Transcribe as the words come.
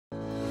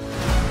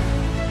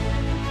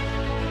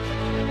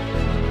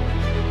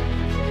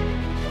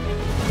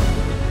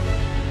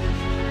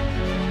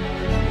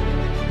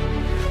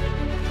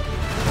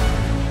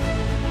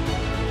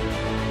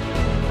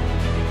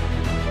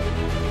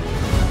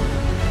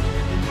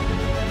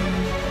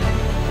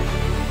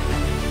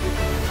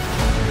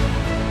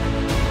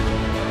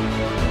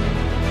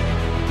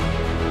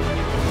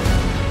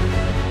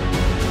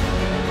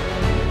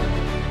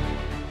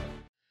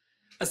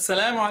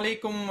Assalamu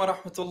alaikum wa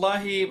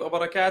rahmatullahi wa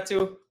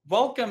barakatuh.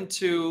 Welcome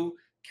to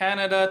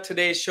Canada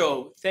Today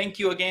Show. Thank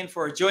you again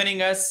for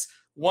joining us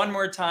one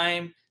more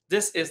time.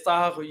 This is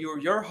Taha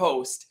Ghuyur, your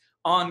host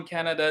on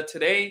Canada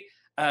Today,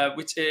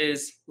 which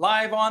is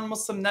live on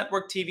Muslim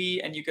Network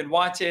TV, and you can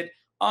watch it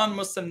on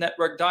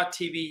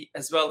muslimnetwork.tv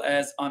as well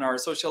as on our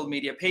social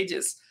media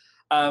pages.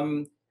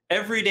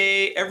 Every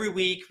day, every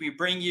week, we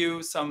bring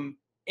you some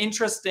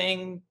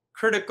interesting,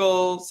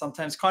 critical,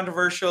 sometimes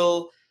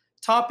controversial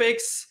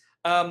topics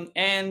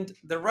and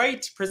the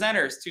right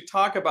presenters to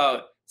talk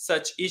about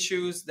such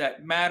issues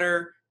that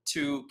matter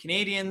to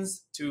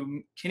Canadians,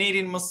 to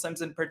Canadian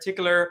Muslims in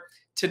particular.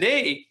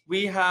 Today,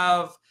 we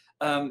have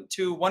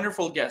two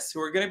wonderful guests who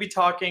are going to be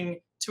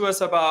talking to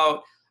us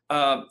about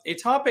a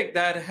topic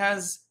that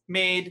has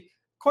made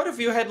quite a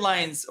few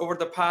headlines over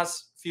the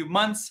past few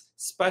months,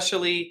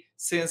 especially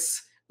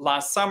since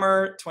last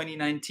summer,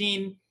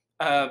 2019.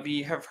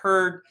 We have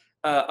heard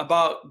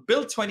about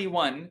Bill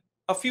 21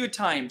 a few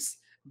times.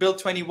 Bill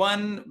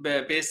 21,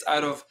 based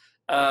out of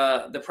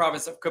the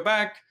province of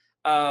Quebec,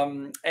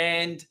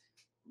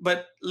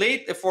 but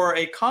late for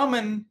a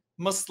common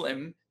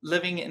Muslim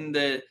living in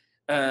the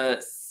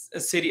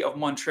city of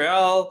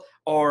Montreal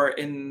or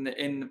in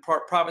the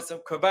province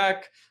of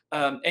Quebec,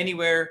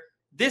 anywhere,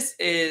 this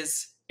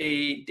is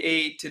a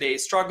day-to-day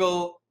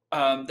struggle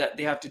that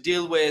they have to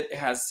deal with. It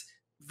has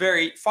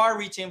very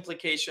far-reaching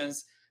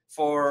implications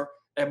for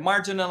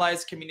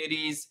marginalized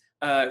communities,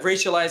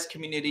 racialized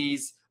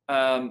communities,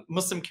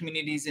 Muslim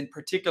communities in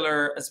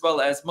particular, as well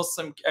as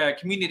Muslim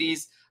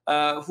communities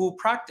who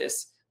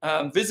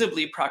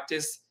visibly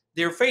practice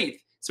their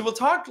faith. So we'll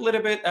talk a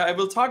little bit,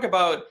 we'll talk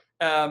about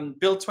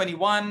Bill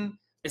 21,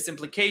 its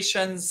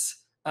implications,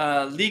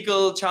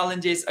 legal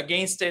challenges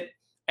against it.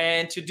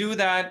 And to do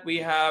that, we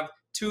have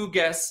two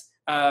guests.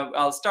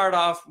 I'll start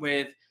off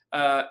with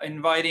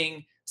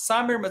inviting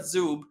Samer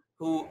Majzoub,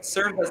 who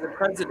served as the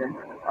president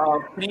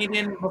of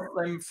Canadian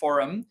Muslim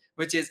Forum,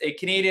 which is a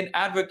Canadian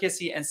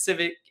advocacy and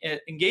civic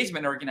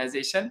engagement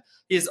organization.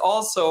 He is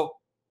also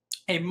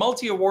a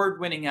multi-award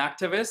winning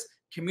activist,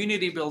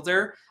 community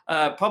builder,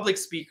 public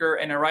speaker,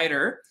 and a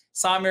writer.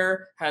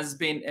 Samer has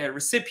been a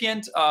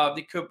recipient of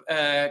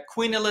the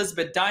Queen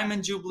Elizabeth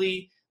Diamond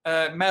Jubilee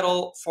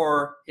Medal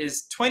for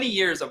his 20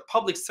 years of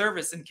public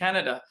service in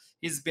Canada.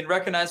 He's been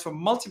recognized for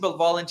multiple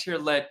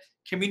volunteer-led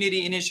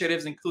community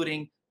initiatives,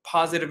 including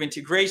positive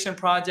integration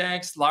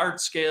projects,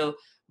 large-scale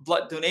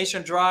blood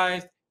donation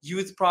drives,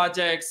 youth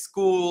projects,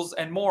 schools,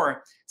 and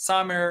more.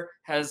 Samer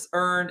has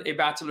earned a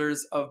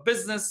Bachelor's of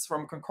Business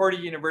from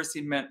Concordia University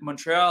in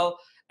Montreal,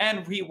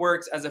 and he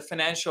works as a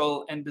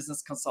financial and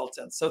business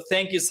consultant. So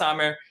thank you,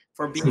 Samer,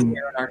 for being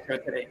here on our show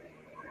today.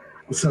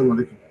 Assalamu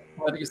alaikum.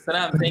 Thank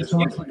you so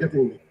much for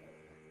getting me.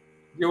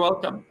 You're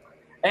welcome.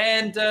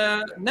 And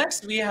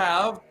next we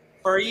have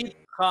Farheed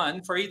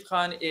Khan. Farheed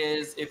Khan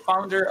is a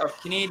founder of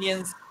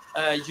Canadians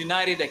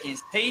United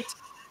Against Hate,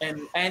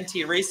 an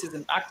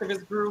anti-racism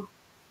activist group.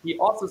 He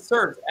also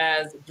serves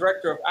as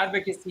Director of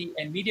Advocacy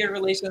and Media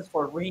Relations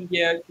for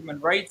Rohingya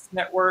Human Rights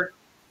Network.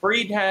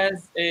 Farheed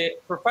has a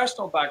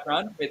professional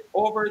background with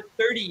over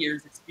 30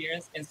 years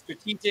experience in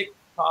strategic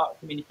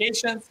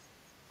communications,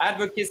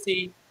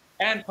 advocacy,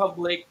 and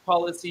public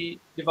policy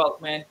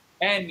development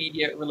and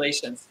media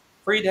relations.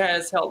 Farheed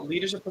has held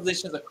leadership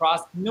positions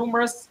across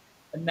numerous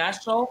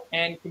national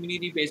and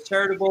community-based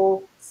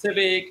charitable,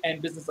 civic, and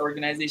business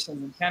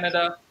organizations in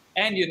Canada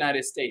and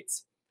United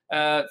States.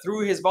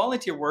 Through his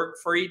volunteer work,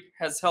 Farheed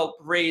has helped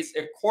raise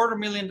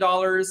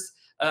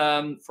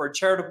 $250,000 for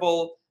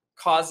charitable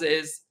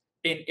causes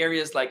in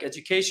areas like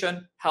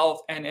education,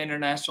 health, and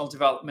international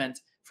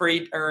development.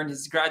 Farheed earned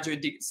his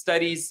graduate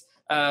studies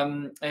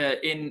from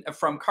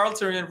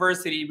Carleton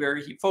University, where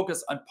he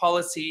focused on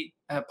policy,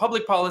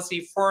 public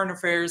policy, foreign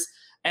affairs,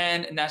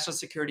 and national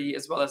security,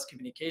 as well as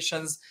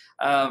communications.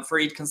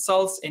 Farheed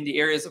consults in the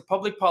areas of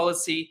public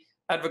policy,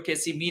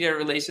 advocacy, media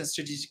relations,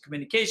 strategic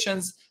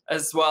communications,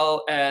 as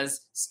well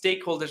as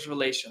stakeholders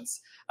relations.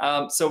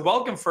 So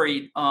welcome,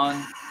 Farheed,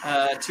 on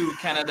to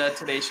Canada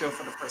Today Show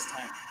for the first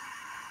time.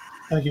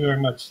 Thank you very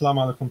much.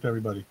 Assalamu alaikum to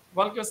everybody.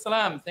 Welcome,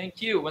 salam.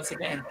 Thank you once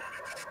again.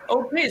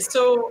 Okay,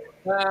 so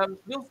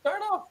we'll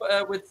start off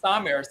with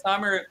Samer.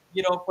 Samer,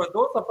 for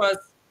those of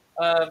us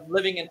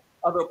living in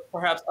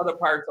perhaps other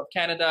parts of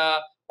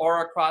Canada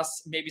or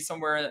across maybe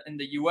somewhere in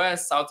the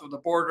US, south of the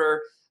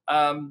border,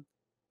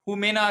 who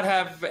may not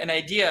have an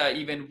idea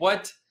even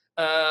what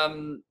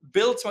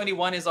Bill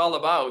 21 is all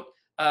about.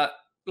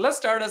 Let's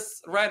start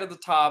us right at the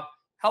top.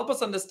 Help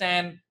us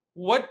understand,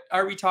 what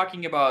are we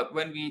talking about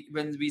when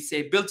we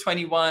say Bill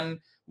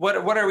 21?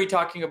 What are we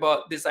talking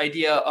about? This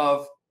idea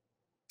of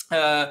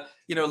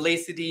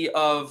laicity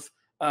of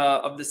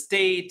the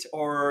state,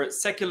 or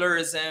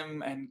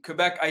secularism and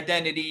Quebec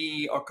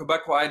identity or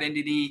Quebecois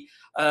identity,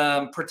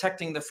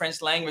 protecting the French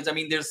language. I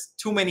mean, there's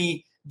too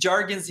many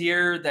jargons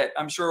here that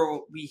I'm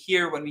sure we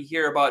hear when we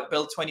hear about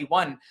Bill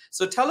 21.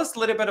 So tell us a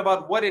little bit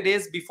about what it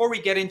is before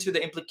we get into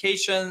the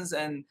implications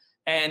and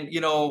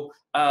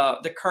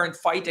the current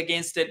fight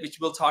against it, which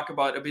we'll talk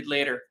about a bit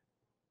later.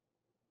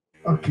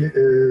 Okay,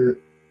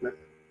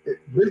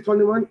 Bill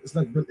 21 is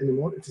not bill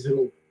anymore, it is a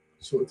law.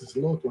 So it is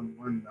law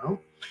 21 now.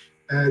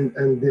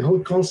 And the whole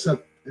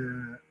concept,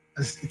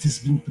 as it is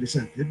being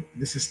presented,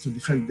 this is to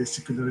defend the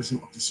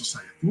secularism of the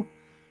society,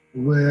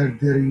 where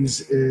there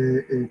is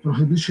a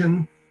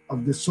prohibition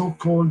of the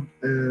so-called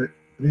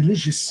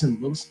religious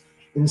symbols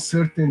in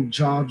certain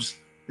jobs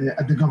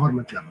at the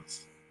government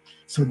levels.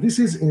 So this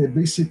is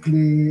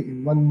basically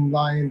in one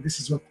line, this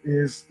is what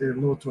is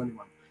Law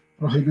 21,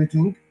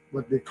 prohibiting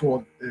what they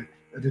call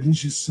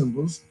religious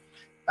symbols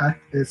at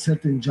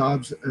certain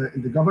jobs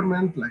in the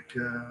government, like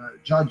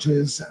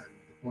judges and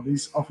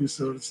police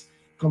officers,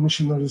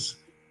 commissioners,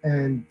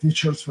 and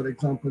teachers, for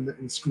example,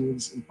 in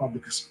schools, in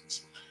public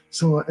schools.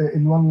 So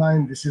in one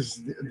line, this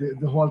is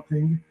the whole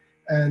thing.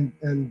 And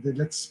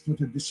let's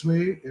put it this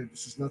way,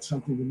 this is not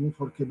something new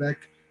for Quebec.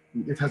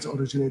 It has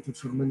originated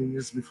for many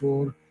years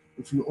before.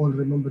 If you all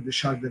remember the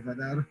Charte de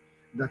Valeurs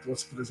that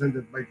was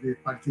presented by the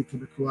Parti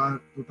Québécois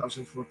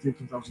 2014,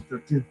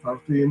 2013,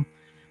 14.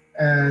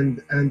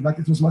 But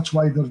it was much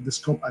wider the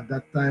scope at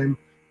that time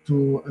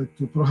to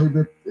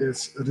prohibit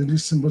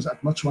religious symbols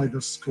at much wider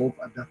scope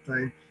at that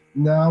time.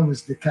 Now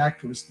with the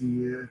CAQ, with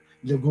the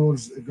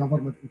Legault's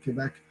government in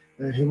Quebec,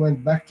 he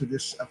went back to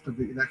this after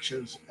the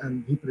elections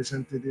and he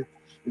presented it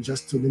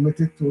just to limit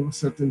it to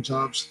certain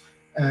jobs.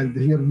 And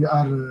here we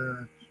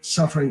are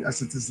suffering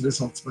as it is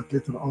results, but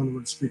later on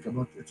we'll speak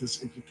about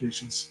its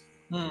implications.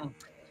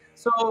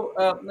 So,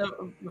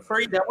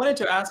 Farheed, I wanted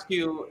to ask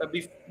you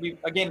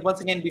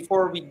once again,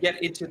 before we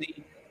get into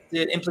the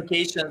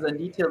implications and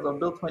details of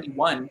Bill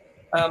 21,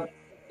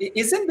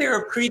 isn't there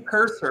a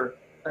precursor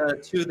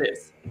to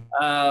this,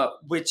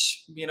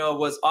 which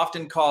was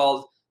often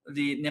called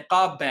the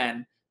niqab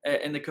ban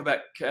in the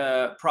Quebec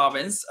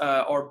province,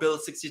 or Bill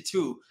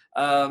 62?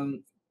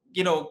 Can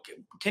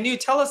you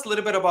tell us a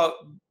little bit about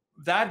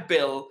that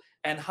bill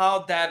and how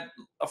that,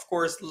 of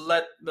course,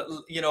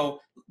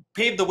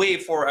 paved the way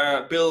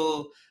for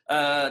Bill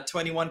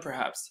 21,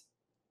 perhaps?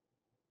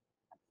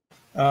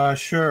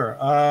 Sure.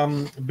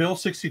 Bill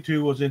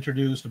 62 was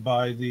introduced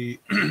by the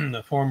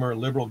former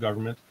Liberal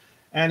government,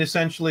 and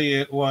essentially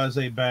it was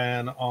a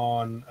ban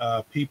on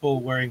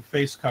people wearing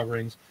face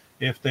coverings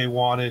if they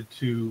wanted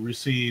to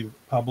receive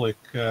public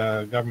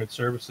government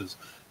services.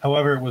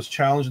 However, it was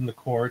challenged in the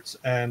courts,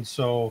 and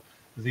so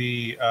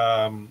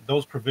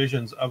those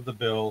provisions of the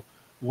bill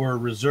were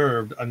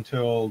reserved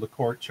until the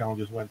court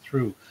challenges went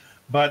through.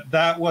 But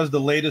that was the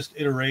latest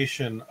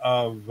iteration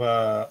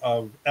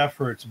of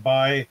efforts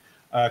by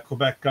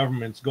Quebec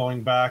governments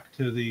going back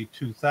to the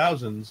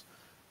 2000s,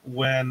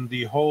 when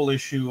the whole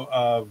issue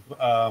of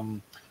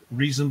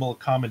reasonable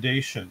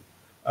accommodation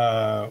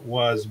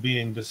was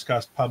being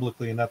discussed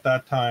publicly. And at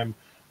that time,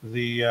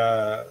 the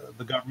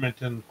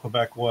government in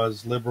Quebec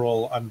was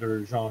Liberal under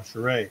Jean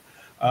Charest.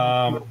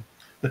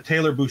 The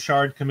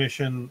Taylor-Bouchard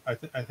Commission, I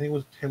think it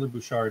was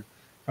Taylor-Bouchard,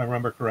 if I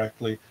remember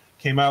correctly,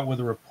 came out with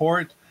a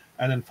report.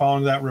 And then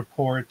following that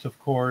report, of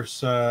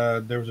course,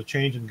 there was a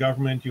change in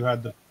government. You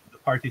had the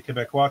Parti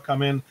Québécois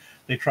come in.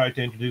 They tried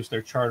to introduce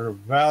their Charter of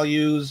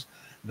Values.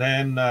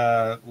 Then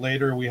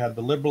later we had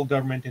the Liberal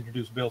government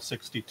introduce Bill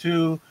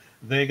 62.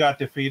 They got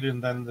defeated,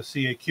 and then the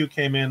CAQ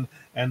came in,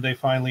 and they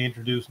finally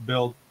introduced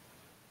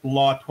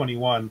Law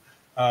 21,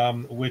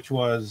 which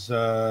was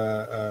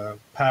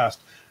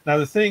passed. Now,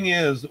 the thing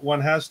is,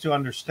 one has to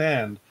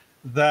understand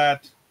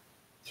that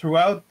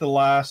throughout the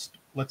last,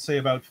 let's say,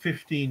 about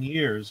 15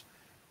 years,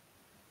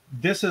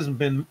 this has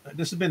been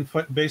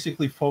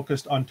basically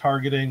focused on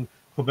targeting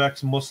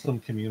Quebec's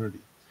Muslim community.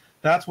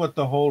 That's what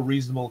the whole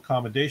reasonable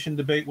accommodation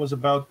debate was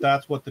about.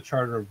 That's what the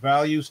Charter of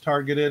Values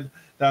targeted.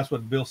 That's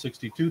what Bill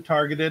 62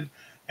 targeted.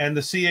 And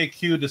the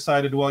CAQ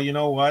decided, well, you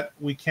know what?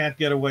 We can't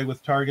get away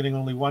with targeting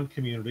only one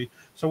community.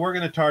 So we're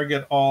going to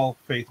target all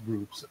faith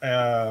groups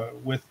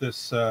with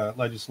this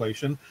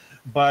legislation.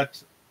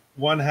 But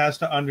one has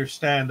to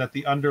understand that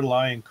the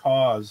underlying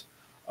cause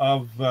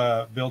of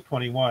Bill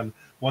 21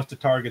 was to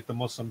target the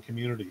Muslim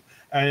community.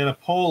 And in a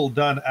poll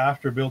done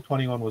after Bill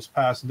 21 was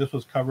passed, and this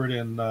was covered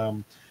in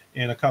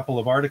a couple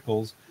of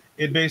articles,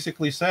 it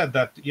basically said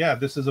that, yeah,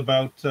 this is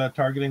about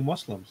targeting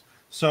Muslims.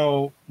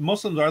 So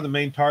Muslims are the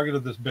main target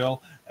of this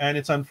bill, and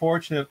it's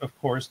unfortunate, of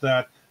course,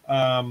 that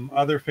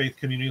other faith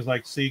communities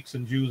like Sikhs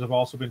and Jews have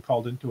also been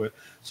called into it.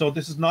 So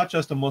this is not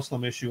just a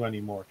Muslim issue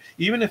anymore.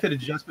 Even if it had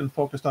just been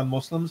focused on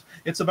Muslims,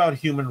 it's about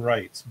human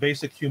rights,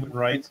 basic human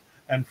rights,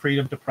 and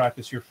freedom to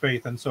practice your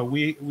faith. And so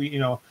we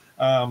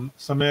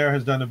Samer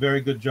has done a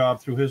very good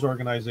job through his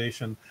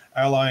organization,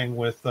 allying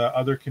with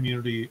other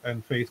community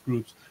and faith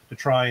groups to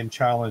try and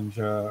challenge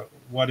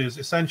what is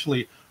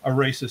essentially a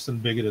racist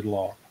and bigoted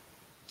law.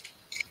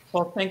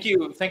 Well, thank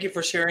you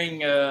for sharing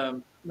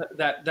that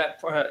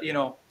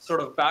sort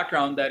of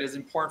background that is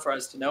important for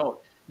us to know.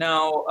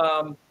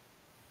 Now,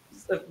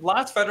 the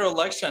last federal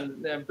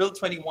election, Bill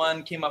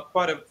 21 came up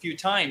quite a few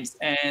times,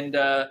 and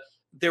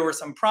there were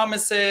some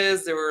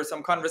promises, there were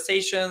some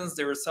conversations,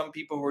 there were some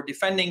people who were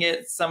defending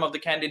it, some of the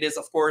candidates,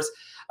 of course.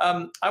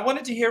 I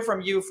wanted to hear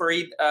from you,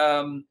 Farheed.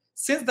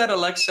 Since that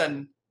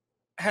election,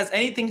 has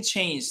anything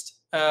changed?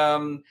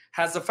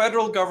 Has the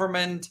federal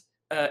government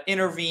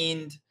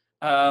intervened?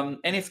 And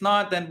if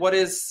not, then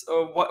what's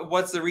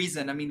the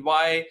reason? I mean,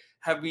 why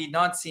have we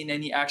not seen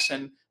any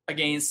action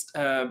against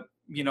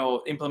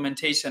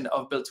implementation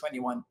of Bill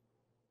 21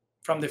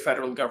 from the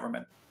federal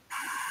government?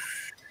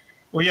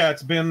 Well, yeah,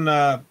 it's been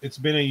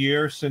a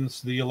year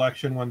since the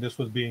election when this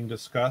was being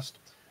discussed,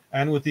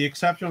 and with the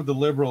exception of the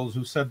Liberals,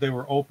 who said they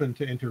were open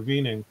to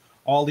intervening,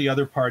 all the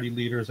other party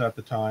leaders at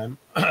the time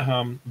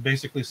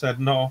basically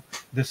said, no,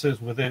 this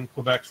is within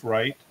Quebec's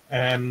right.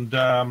 And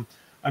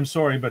I'm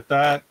sorry, but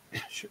that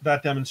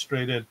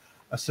demonstrated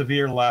a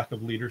severe lack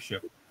of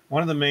leadership.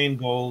 One of the main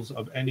goals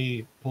of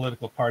any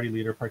political party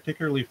leader,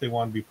 particularly if they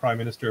want to be prime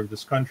minister of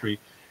this country,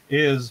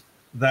 is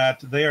that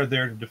they are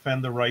there to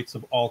defend the rights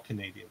of all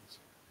Canadians,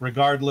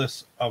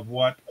 regardless of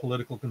what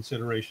political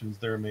considerations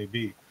there may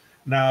be.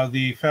 Now,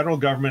 the federal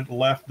government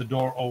left the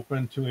door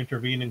open to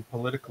intervening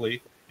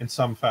politically in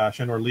some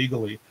fashion or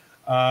legally,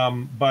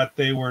 but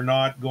they were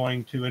not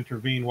going to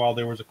intervene while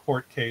there was a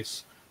court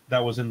case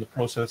that was in the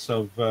process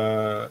of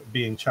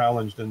being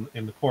challenged in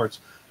the courts.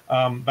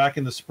 Back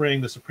in the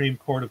spring, the Supreme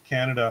Court of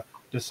Canada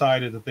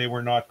decided that they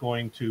were not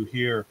going to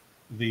hear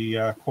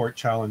the court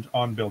challenge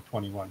on Bill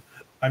 21.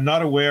 I'm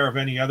not aware of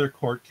any other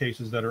court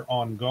cases that are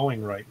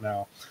ongoing right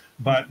now,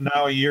 but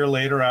now a year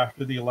later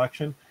after the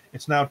election,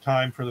 it's now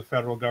time for the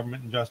federal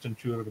government and Justin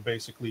Trudeau to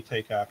basically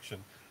take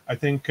action. I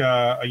think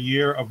a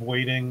year of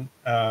waiting,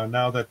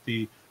 now that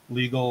the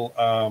legal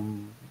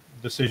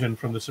decision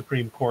from the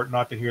Supreme Court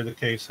not to hear the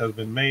case has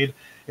been made,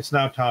 it's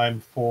now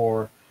time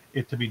for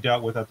it to be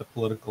dealt with at the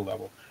political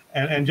level.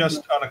 And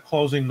just on a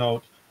closing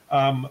note,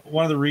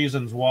 one of the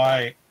reasons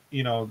why,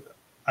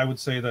 I would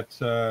say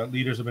that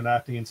leaders have been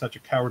acting in such a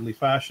cowardly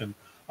fashion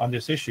on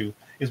this issue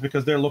is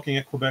because they're looking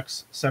at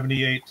Quebec's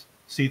 78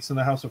 seats in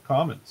the House of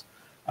Commons.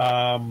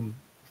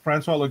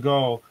 Francois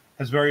Legault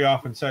has very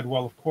often said,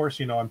 well, of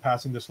course, I'm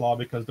passing this law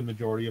because the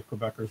majority of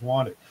Quebecers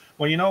want it.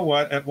 Well, you know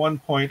what? At one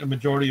point, a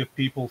majority of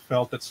people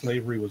felt that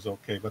slavery was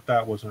okay, but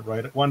that wasn't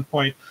right. At one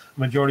point, a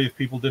majority of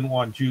people didn't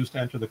want Jews to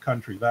enter the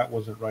country. That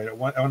wasn't right. At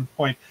one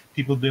point,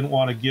 people didn't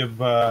want to give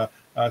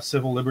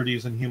civil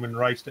liberties and human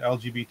rights to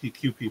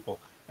LGBTQ people,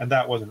 and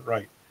that wasn't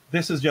right.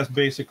 This is just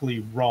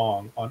basically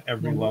wrong on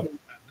every level.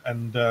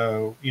 And,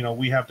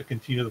 we have to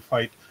continue the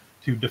fight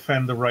to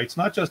defend the rights,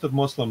 not just of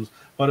Muslims,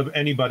 but of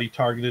anybody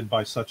targeted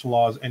by such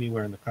laws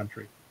anywhere in the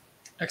country.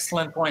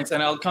 Excellent points.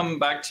 And I'll come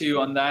back to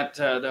you on that,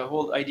 the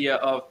whole idea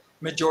of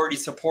majority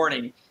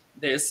supporting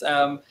this.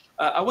 I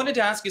wanted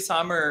to ask you,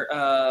 Samer,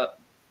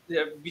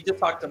 we just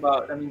talked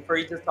about,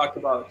 Farheed just talked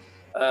about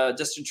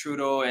Justin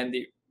Trudeau and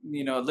the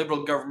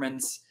Liberal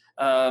government's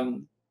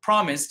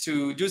promise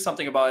to do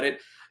something about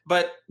it.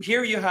 But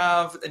here you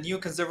have a new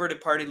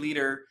Conservative Party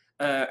leader,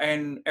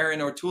 and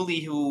Erin O'Toole,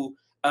 who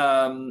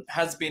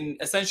has been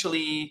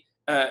essentially,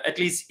 at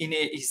least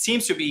he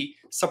seems to be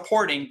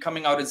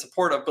coming out in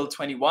support of Bill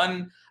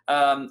 21.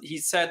 He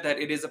said that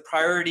it is a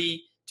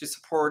priority to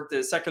support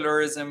the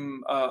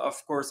secularism,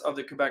 of course, of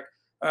the Quebec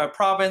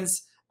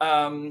province.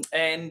 It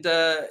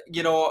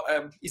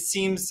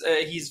seems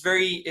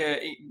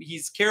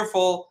he's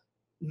careful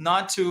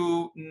not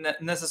to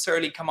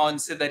necessarily come out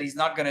and say that he's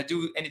not going to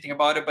do anything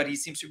about it, but he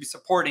seems to be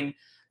supporting,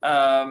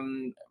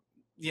 the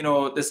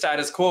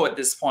status quo at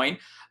this point.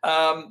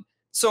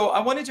 So I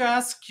wanted to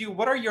ask you,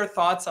 what are your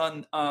thoughts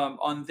on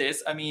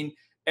this? I mean,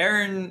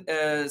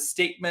 Erin's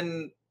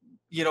statement,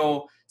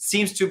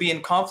 seems to be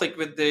in conflict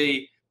with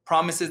the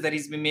promises that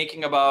he's been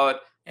making about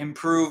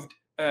improved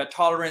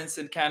tolerance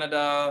in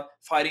Canada,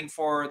 fighting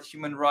for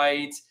human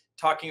rights,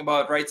 talking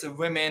about rights of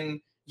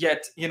women.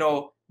 Yet,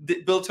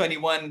 Bill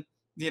 21,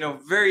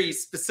 very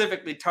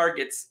specifically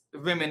targets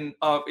women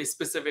of a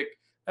specific,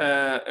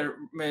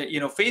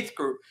 faith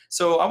group.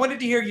 So I wanted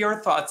to hear your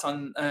thoughts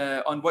on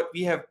what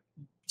we have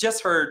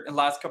just heard in the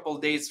last couple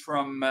of days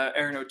from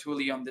Erin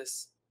O'Toole on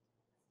this.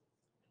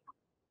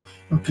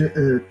 Okay,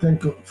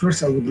 thank you.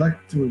 First, I would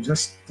like to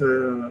just,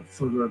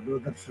 for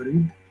Brother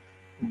Farheed,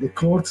 the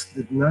courts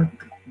did not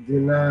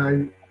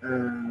deny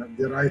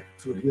the right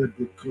to hear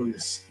the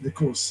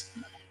cause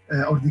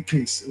or the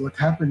case. What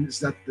happened is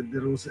that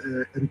there was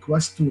a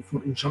request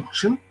for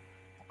injunction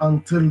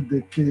until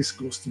the case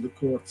goes to the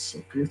courts.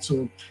 Okay,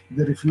 so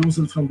the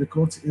refusal from the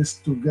courts is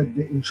to get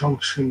the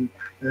injunction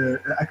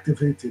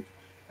activated.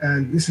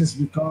 And this is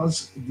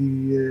because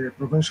the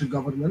provincial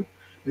government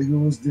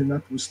used the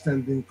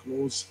notwithstanding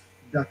clause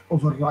that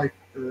override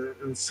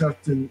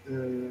certain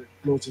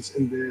clauses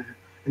in the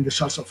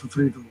Charter of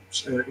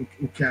Freedoms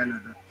in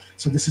Canada.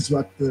 So this is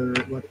what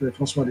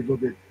Francois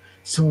Legault did.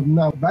 So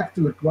now back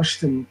to your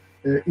question,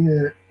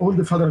 all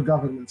the federal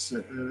governments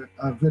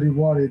are very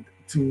worried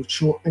to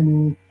show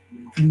any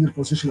clear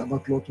position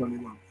about Law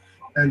 21.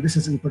 And this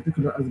is in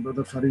particular, as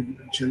Brother Farheed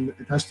mentioned,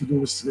 it has to do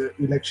with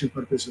election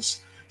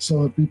purposes.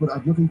 So people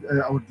are looking,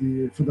 or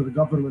the federal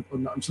government, or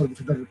I'm sorry, the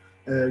federal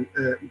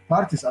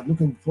parties are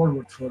looking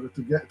forward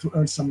to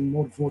earn some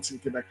more votes in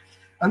Quebec.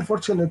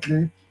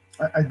 Unfortunately,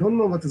 I don't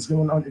know what is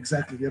going on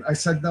exactly here. I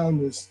sat down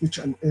with each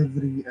and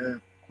every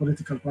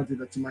political party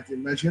that you might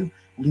imagine,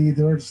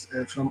 leaders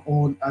from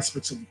all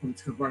aspects of the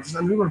political parties,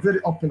 and we were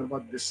very open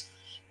about this.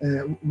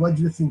 What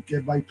do you think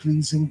by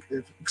pleasing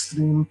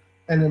extreme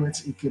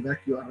elements in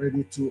Quebec, you are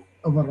ready to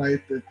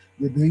override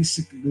the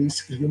basic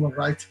human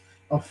right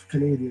of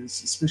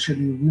Canadians,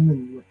 especially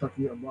women we're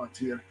talking about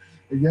here?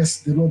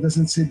 Yes, the law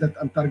doesn't say that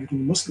I'm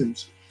targeting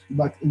Muslims,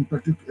 but in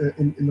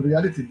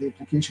reality, the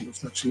implication of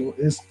such law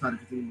is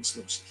targeting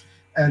Muslims,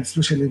 and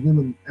especially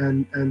women.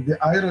 And the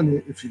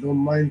irony, if you don't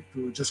mind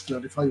to just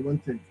clarify one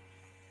thing,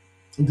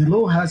 the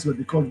law has what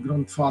they call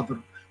grandfather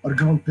or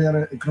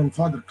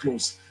grandfather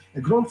clause. A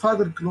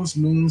grandfather clause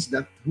means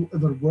that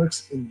whoever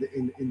works in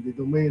the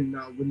domain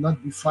now will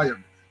not be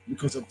fired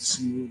because of this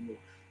new law.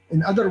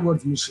 In other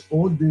words,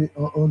 all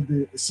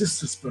the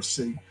sisters per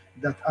se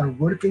that are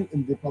working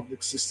in the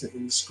public system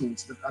in the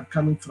schools that are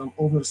coming from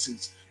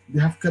overseas, they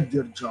have kept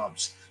their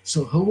jobs.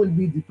 So who will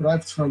be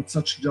deprived from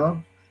such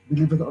job?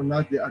 Believe it or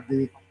not, they are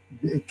the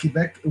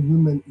Quebec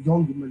women,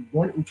 young women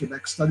born in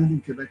Quebec, studied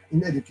in Quebec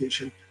in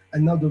education,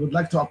 and now they would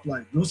like to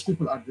apply. Those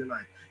people are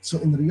denied. So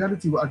in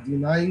reality, we are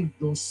denying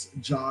those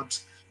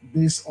jobs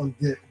based on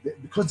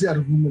because they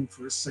are women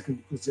first,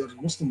 second because they are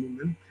Muslim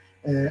women,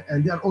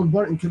 and they are all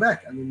born in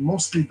Quebec. I mean,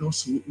 mostly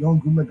those young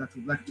women that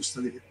would like to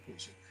study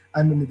education.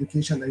 I'm in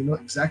education. I know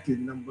exactly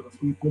the number of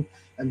people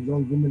and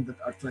young women that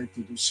are trying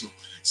to do so.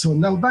 So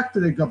now back to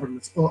the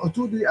government.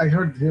 Otudi, I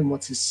heard him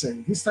what he's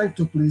saying. He's trying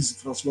to please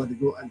Francois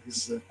Legault and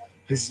his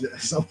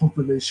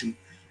population.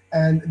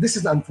 And this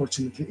is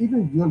unfortunately,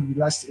 even beyond the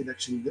last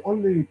election, the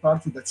only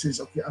party that says,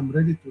 okay, I'm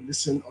ready to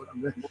listen or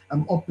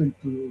I'm open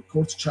to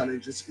court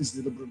challenges is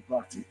the Liberal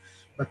Party.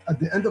 But at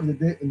the end of the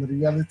day, in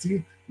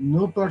reality,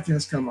 no party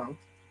has come out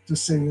to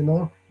say, you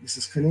know, this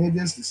is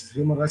Canadians, this is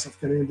human rights of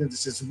Canadians,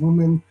 this is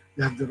women,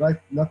 they have the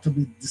right not to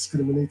be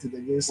discriminated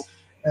against.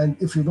 And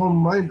if you don't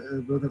mind,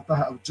 Brother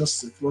Taha, I'm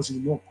just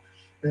closing the up.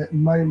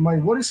 My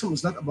worrisome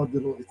is not about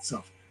the law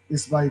itself,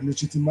 it's by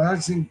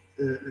legitimizing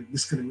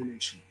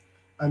discrimination.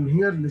 I'm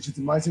here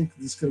legitimizing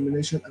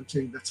discrimination. I'm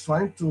saying that's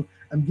fine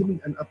I'm giving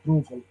an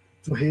approval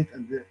to hate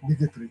and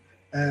bigotry.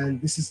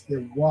 And this is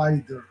the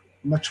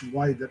much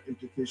wider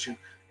implication.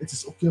 It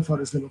is okay for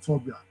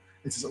Islamophobia.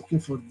 It is okay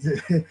for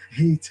the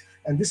hate.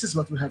 And this is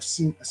what we have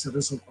seen as a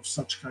result of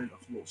such kind of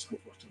laws,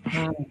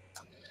 unfortunately.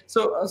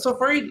 So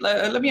Farheed,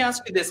 let me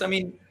ask you this. I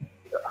mean,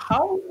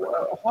 how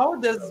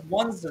does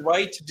one's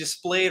right to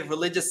display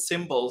religious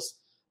symbols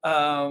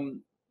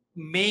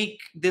make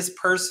this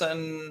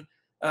person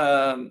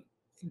or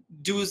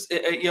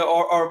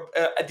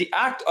the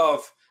act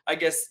of, I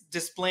guess,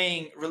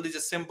 displaying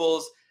religious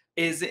symbols,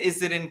 is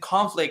it in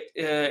conflict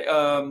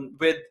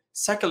with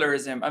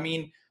secularism? I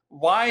mean,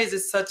 why is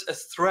it such a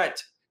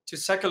threat to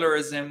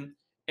secularism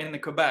in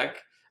Quebec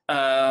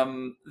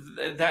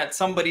that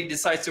somebody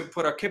decides to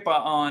put a kippah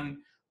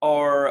on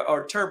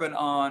or turban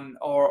on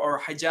or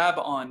hijab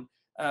on?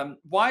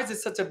 Why is it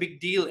such a big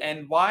deal,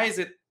 and why is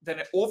it that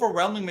an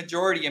overwhelming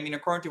majority, I mean,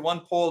 according to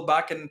one poll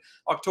back in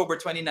October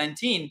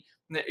 2019,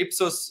 the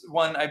Ipsos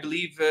one, I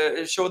believe,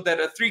 showed that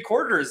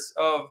 3/4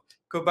 of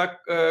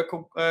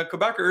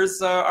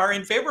Quebecers are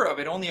in favor of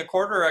it. Only a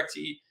quarter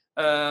actually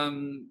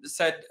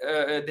said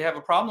they have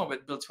a problem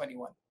with Bill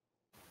 21.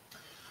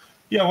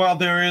 Yeah, well,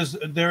 there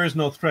is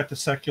no threat to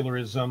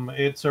secularism.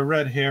 It's a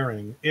red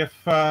herring. If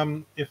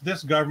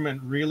this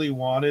government really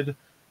wanted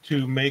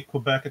to make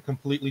Quebec a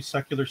completely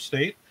secular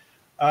state,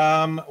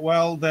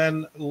 well,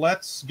 then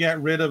let's get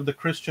rid of the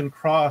Christian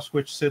cross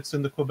which sits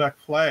in the Quebec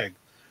flag.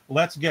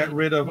 Let's get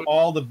rid of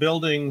all the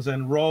buildings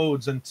and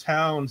roads and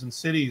towns and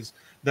cities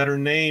that are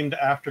named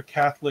after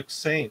Catholic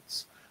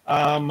saints.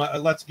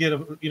 Let's get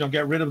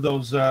rid of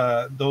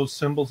those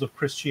symbols of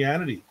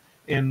Christianity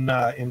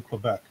in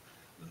Quebec.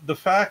 The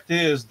fact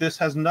is, this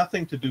has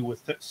nothing to do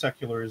with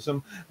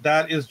secularism.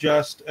 That is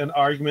just an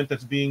argument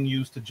that's being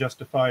used to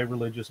justify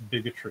religious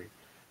bigotry.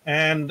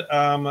 And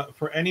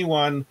for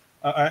anyone,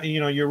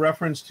 your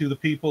reference to the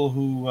people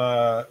who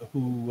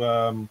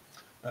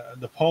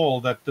the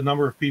poll, that the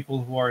number of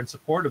people who are in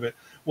support of it,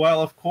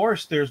 well, of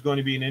course, there's going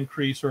to be an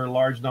increase or a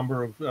large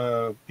number of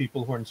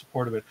people who are in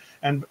support of it.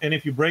 And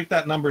if you break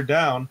that number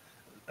down,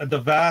 the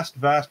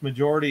vast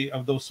majority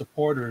of those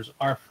supporters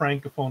are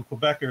Francophone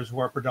Quebecers who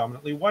are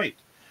predominantly white.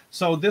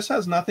 So this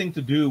has nothing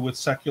to do with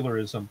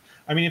secularism.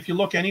 I mean, if you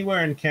look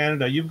anywhere in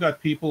Canada, you've got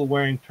people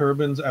wearing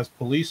turbans as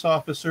police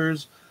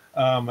officers,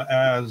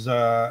 lawyers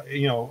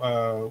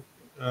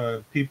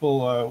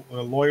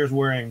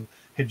wearing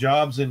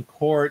hijabs in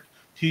court,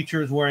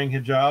 teachers wearing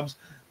hijabs.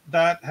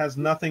 That has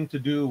nothing to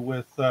do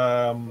with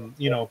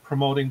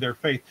promoting their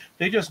faith.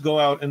 They just go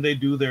out and they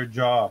do their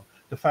job.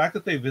 The fact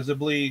that they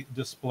visibly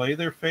display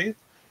their faith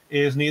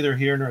is neither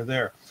here nor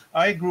there.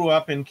 I grew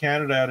up in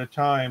Canada at a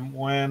time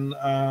when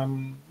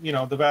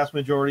the vast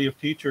majority of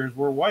teachers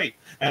were white,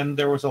 and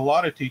there was a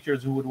lot of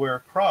teachers who would wear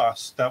a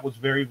cross that was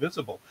very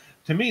visible.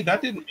 To me,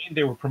 that didn't mean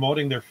they were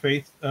promoting their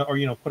faith or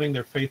putting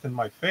their faith in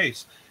my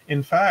face.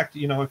 In fact,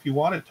 if you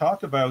want to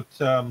talk about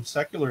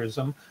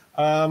secularism,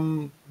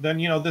 then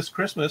this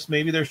Christmas,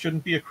 maybe there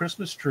shouldn't be a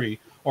Christmas tree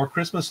or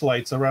Christmas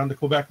lights around the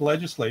Quebec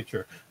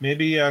legislature.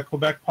 Maybe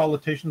Quebec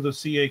politicians of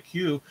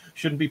CAQ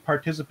shouldn't be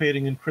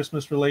participating in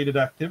Christmas-related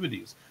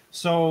activities.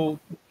 So,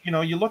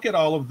 you look at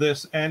all of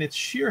this, and it's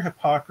sheer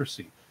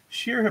hypocrisy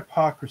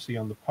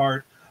on the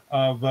part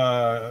of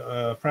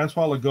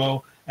Francois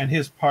Legault and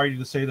his party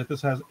to say that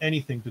this has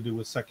anything to do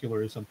with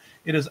secularism.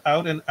 It is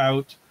out and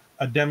out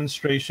a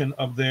demonstration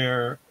of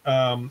their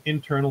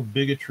internal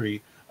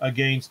bigotry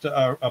against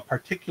a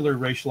particular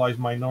racialized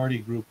minority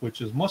group,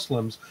 which is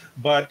Muslims,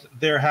 but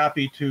they're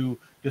happy to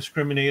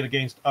discriminate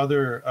against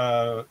other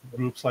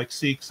groups like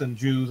Sikhs and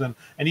Jews and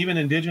even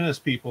indigenous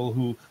people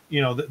who,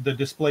 the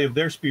display of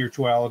their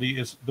spirituality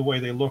is the way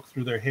they look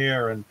through their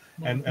hair and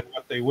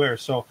what they wear.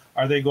 So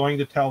are they going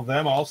to tell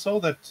them also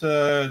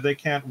that they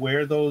can't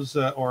wear those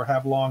or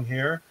have long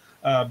hair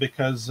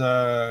because,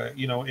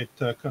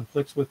 it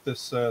conflicts with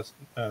this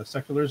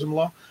secularism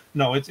law?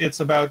 No, it's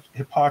about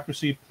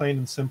hypocrisy, plain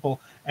and simple,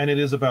 and it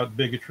is about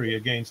bigotry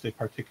against a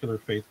particular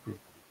faith group.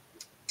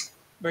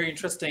 Very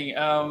interesting.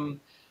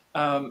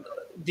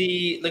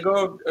 The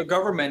Legault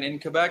government in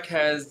Quebec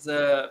has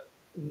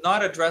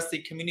not addressed the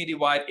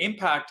community-wide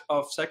impact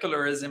of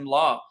secularism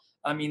law.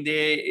 I mean,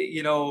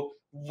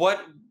 what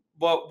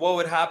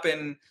would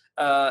happen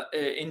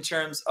in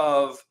terms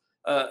of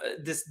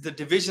the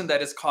division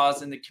that is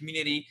caused in the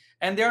community?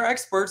 And there are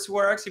experts who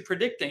are actually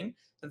predicting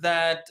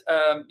that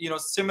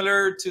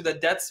similar to the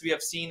deaths we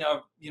have seen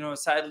of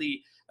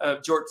sadly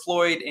George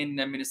Floyd in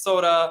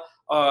Minnesota,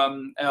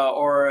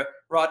 or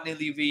Rodney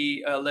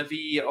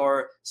Levy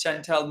or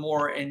Chantel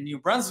Moore in New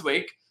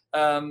Brunswick.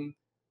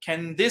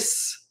 Can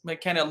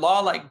a law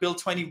like Bill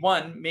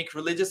 21 make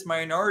religious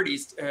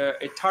minorities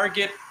a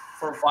target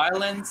for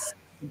violence,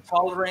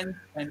 intolerance,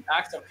 and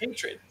acts of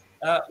hatred?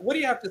 What do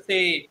you have to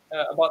say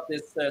about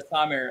this,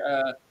 Samer?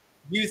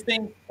 Do you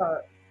think,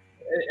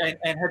 and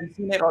have you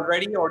seen it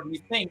already, or do you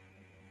think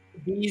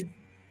these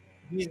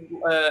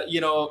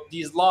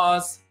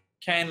laws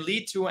can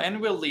lead to and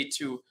will lead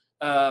to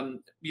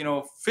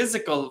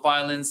physical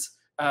violence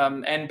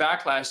and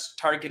backlash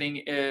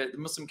targeting the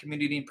Muslim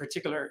community in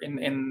particular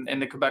in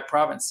the Quebec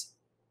province?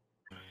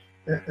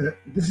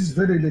 This is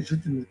very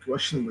legitimate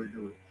question, by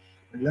the way.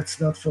 And let's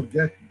not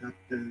forget that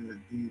the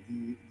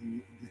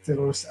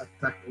terrorist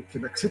attack in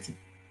Quebec City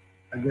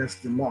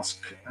against the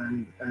mosque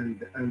and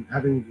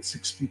having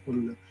six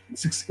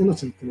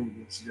innocent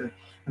Canadians.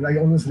 And I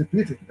always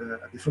repeat it,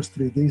 the first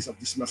 3 days of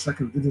this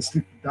massacre didn't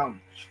sleep down.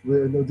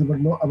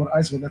 Our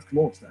eyes were not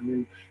closed. I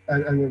mean,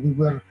 and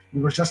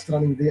we were just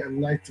running day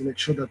and night to make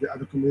sure that the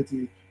other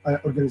community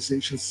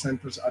organizations,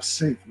 centers are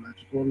safe. We have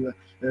to call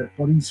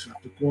police, we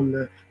have to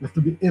we have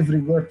to be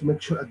everywhere to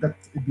make sure that,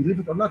 believe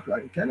it or not,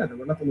 in Canada,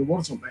 we're not in a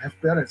war zone. I have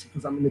parents,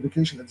 because I'm in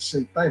education at the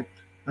same time.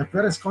 My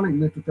parents calling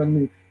me to tell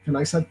me, can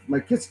I send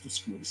my kids to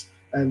schools?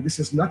 And this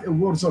is not a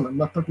war zone. I'm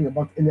not talking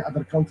about any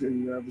other country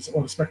with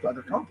all respect to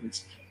other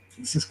countries.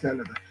 This is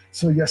Canada.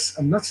 So yes,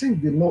 I'm not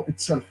saying the law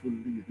itself will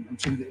lead. I'm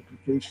saying the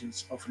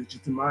implications of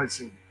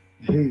legitimizing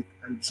hate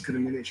and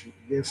discrimination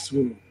against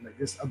women and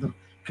against other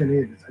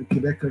Canadians and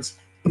Quebecers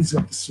is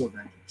what is so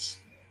dangerous.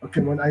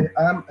 Okay, when I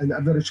am an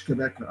average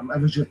Quebecer, I'm an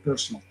average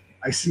person,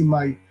 I see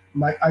my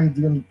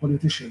ideal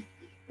politician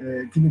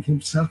giving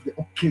himself the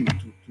okay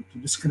to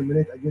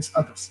discriminate against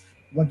others.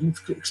 What do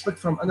you expect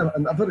from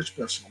an average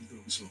person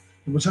doing so?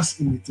 He was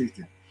just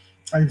imitated.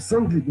 I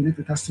strongly believe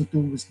it has to do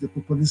with the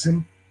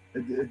populism,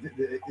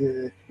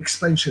 the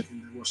expansion in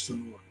the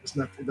Western world.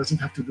 It doesn't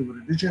have to do with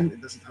religion. It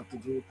doesn't have to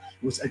do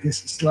with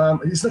against Islam.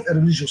 It's not a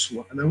religious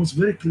war. And I was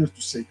very clear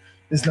to say,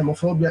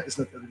 Islamophobia is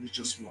not a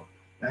religious war.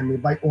 I mean,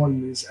 by all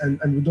means, and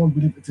we don't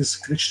believe it is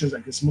Christians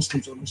against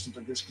Muslims or Muslims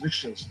against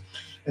Christians.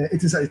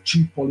 It is a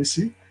cheap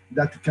policy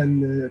that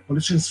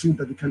politicians feel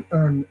that they can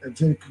earn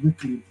very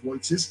quickly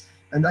voices.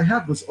 And I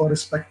have, with all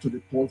respect to the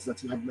points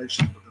that you have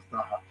mentioned, Dr.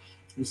 Taha,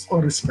 with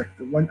all respect,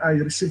 when I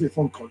receive a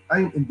phone call,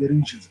 I'm in the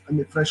regions, I'm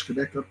a French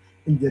Quebecer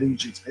in the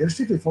regions. I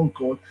receive a phone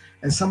call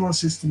and someone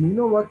says to me, you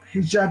know what,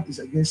 hijab is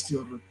against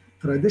your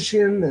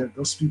tradition,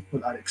 those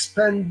people are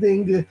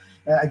expanding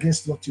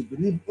against what you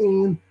believe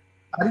in.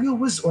 Are you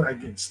with or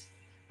against?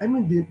 I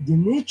mean, the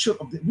nature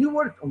of we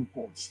work on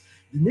polls.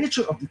 The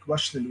nature of the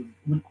question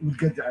will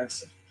get the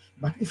answer.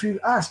 But if you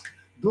ask,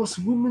 those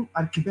women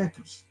are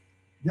Quebecers.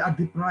 They are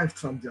deprived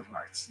from their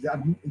rights. They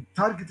are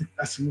targeted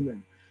as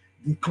women.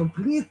 The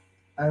complete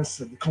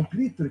answer, the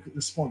complete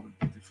response will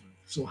be different.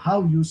 So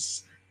how you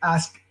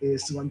ask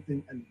is one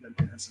thing and then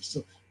the answer.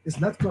 So it's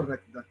not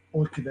correct that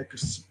all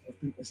Quebecers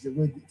is the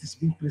way it is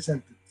being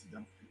presented to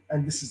them.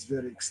 And this is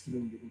very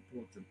extremely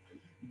important.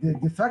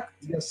 The fact,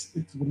 yes,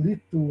 it will lead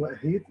to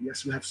hate.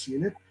 Yes, we have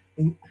seen it.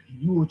 A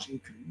huge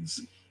increase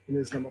in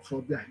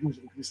Islamophobia, huge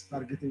increase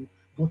targeting.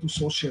 Go to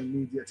social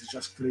media, it is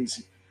just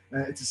crazy.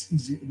 It is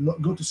easy.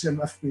 Go to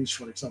CMF page,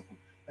 for example,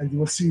 and you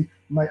will see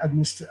my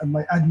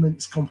admin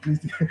is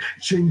completely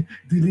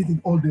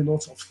deleting all the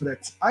notes of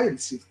threats. I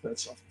receive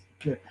threats of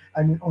it. Okay,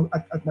 I mean,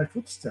 at my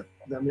footstep,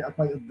 I mean, at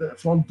the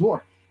front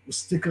door, with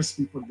stickers,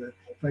 people there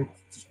trying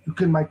to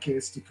kill my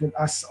kids, to kill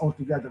us all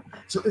together.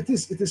 So it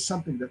is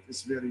something that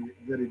is very,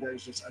 very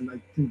dangerous, and I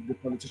think the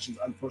politicians,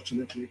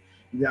 unfortunately,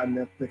 they are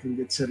not taking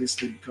it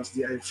seriously because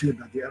they feel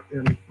that they are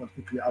earning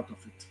particularly out of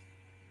it.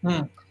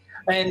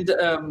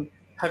 And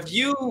have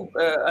you?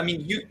 I mean,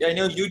 I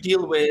know you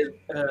deal with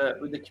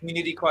the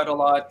community quite a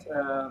lot,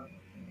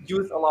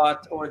 youth a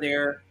lot over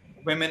there,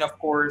 women, of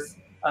course,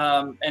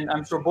 and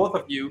I'm sure both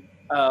of you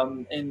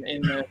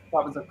in the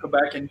province of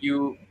Quebec, and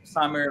you,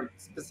 Samer,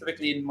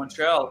 specifically in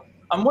Montreal.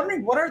 I'm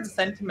wondering what are the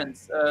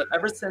sentiments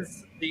ever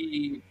since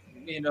the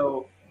you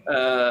know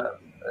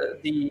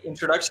the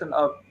introduction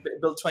of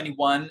Bill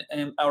 21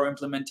 and our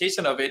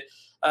implementation of it.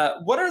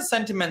 What are the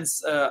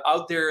sentiments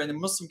out there in the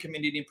Muslim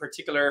community in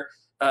particular?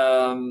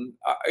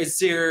 Is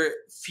there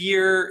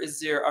fear?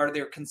 Are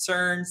there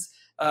concerns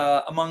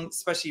among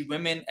especially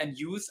women and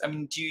youth? I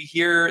mean, do you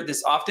hear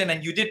this often?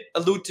 And you did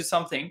allude to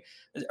something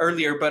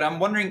earlier, but I'm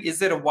wondering,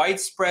 is it a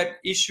widespread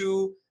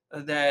issue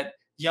that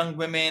young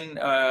women,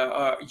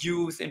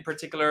 youth in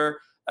particular,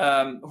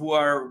 who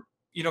are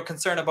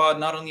concerned about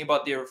not only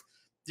about their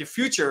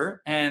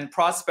future and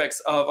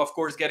prospects of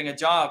course, getting a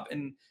job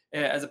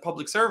as a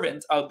public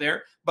servant out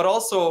there, but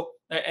also,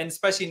 and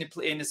especially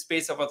in a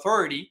space of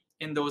authority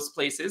in those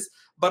places,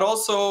 but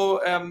also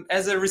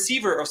as a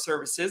receiver of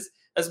services,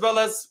 as well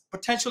as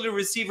potentially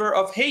receiver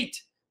of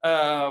hate,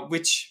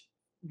 which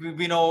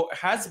we know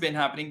has been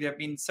happening. There have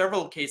been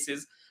several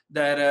cases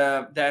that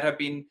have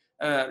been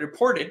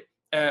reported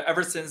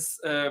ever since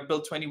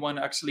Bill 21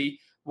 actually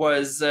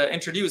was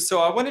introduced.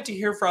 So I wanted to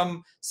hear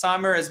from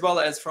Samer as well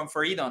as from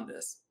Farheed on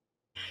this.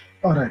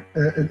 All right,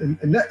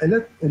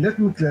 let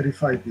me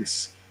clarify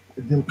this.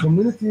 The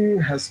community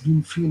has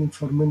been feeling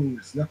for many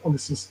years, not only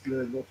since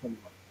Law 21,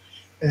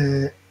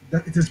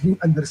 that it has been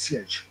under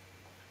siege.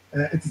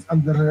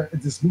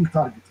 It is being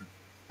targeted.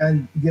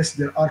 And yes,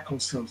 there are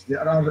concerns.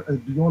 There are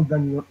beyond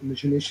than your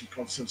imagination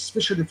concerns,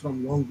 especially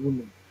from young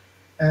women.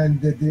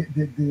 And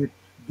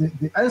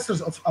the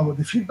answers of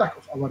the feedback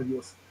of our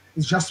youth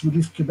is just we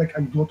leave Quebec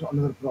and go to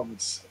another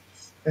province.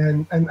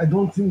 And I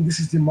don't think this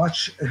is the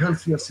much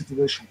healthier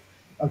situation.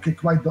 Okay,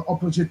 quite the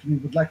opposite. We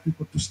would like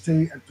people to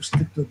stay and to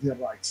stick to their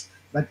rights.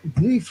 But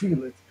they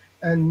feel it,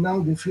 and now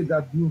they feel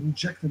that being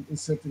rejected in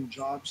certain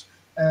jobs.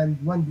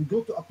 And when we go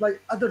to apply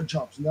other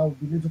jobs, now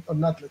believe it or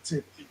not, let's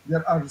say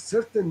there are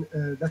certain,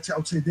 let's say I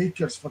would say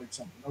daycares, for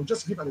example. I'll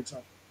just give an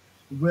example,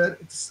 where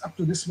it's up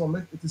to this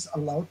moment, it is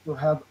allowed to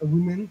have a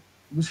woman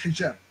with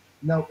hijab.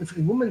 Now, if a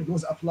woman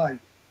goes apply,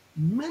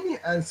 many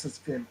answers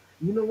came.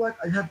 You know what?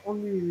 I have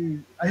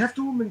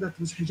 2 women that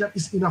with hijab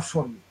is enough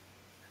for me.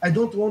 I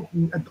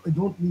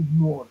don't need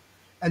more.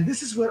 And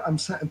this is where I'm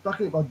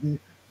talking about the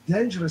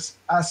dangerous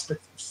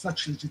aspect of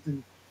such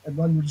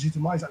when you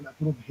legitimize and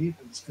approve hate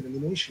and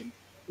discrimination,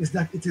 is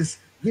that it is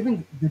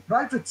giving the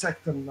private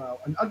sector now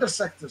and other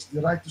sectors the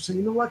right to say,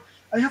 you know what,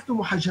 I have to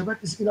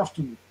muhajabat is enough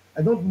to me.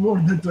 I don't more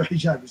than to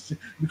hijab,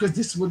 because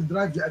this will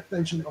drive the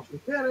attention of the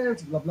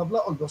parents, blah, blah, blah,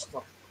 all those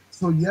stuff.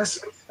 So yes,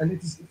 and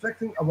it is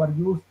affecting our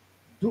youth.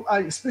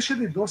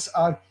 Especially those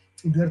are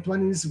in their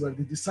 20s where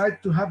they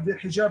decide to have their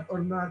hijab or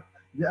not,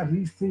 they are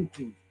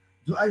rethinking.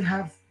 Do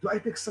I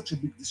take such a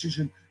big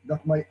decision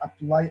that might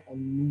apply on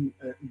me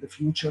in the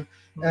future?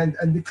 And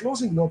the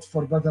closing note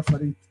for Brother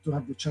Farheed to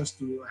have the chance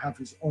to have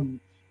his own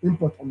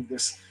input on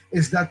this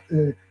is that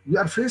we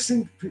are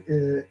facing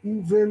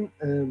even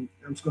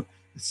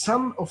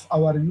some of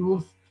our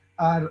youth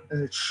are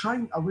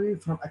shying away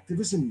from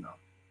activism now.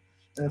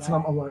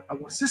 From our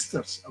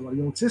sisters, our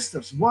young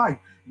sisters. Why?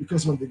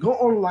 Because when they go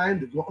online,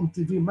 they go on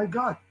TV. My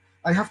God,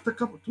 I have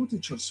 2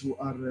 teachers who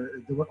are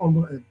they were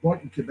born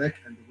in Quebec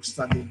and they were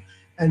studying,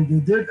 and they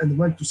did and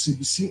went to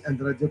CBC and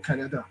Radio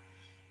Canada.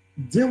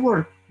 They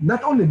were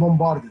not only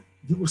bombarded,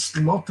 they were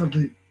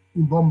slaughtered,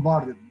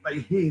 bombarded by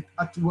hate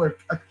at work.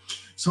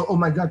 So, oh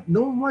my God,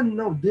 no one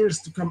now dares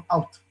to come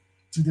out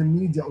to the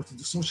media or to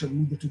the social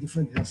media to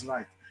defend his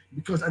right,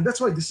 and that's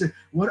why they say,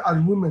 where are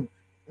women?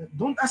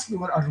 Don't ask me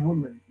where are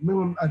women.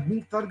 Women are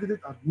being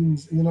targeted, are being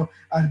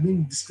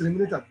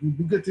discriminated, are being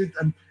bigoted,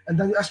 and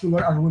then you ask me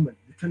where are women.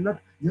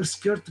 They're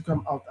scared to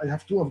come out. I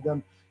have 2 of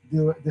them.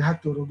 They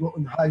had to go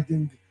in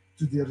hiding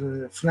to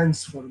their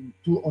friends for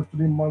 2 or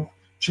 3 months,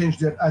 change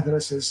their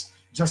addresses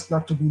just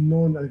not to be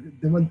known.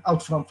 They went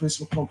out from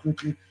Facebook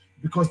completely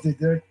because they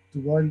dared to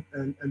run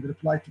and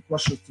reply to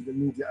questions to the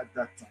media at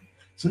that time.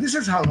 So this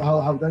is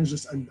how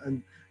dangerous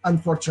and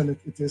unfortunate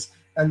it is,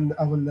 and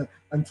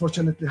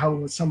unfortunately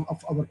how some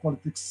of our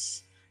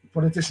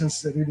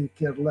politicians really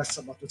care less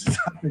about what is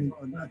happening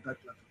at that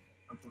level.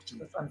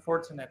 Unfortunately. That's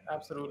unfortunate,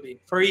 absolutely.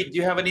 Farheed, do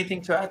you have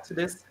anything to add to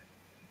this?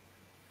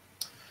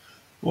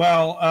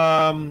 Well,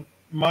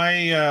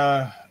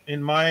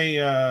 in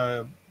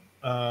my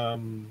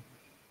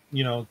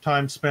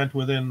time spent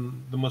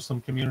within the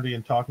Muslim community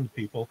and talking to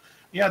people,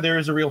 yeah, there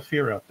is a real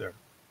fear out there.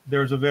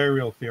 There's a very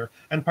real fear,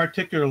 and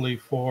particularly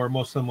for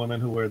Muslim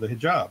women who wear the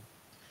hijab.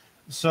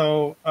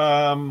 So,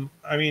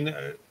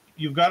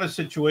 you've got a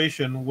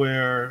situation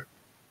where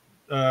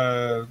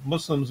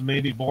Muslims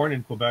may be born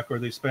in Quebec or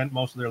they spent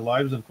most of their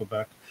lives in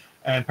Quebec,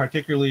 and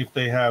particularly if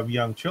they have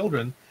young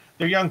children,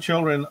 they're young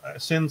children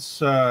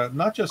since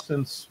not just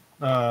since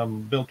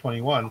Bill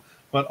 21,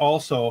 but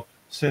also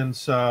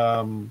since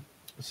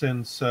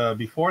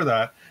before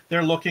that.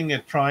 They're looking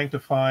at trying to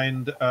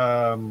find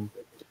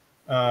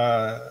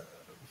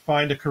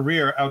find a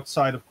career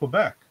outside of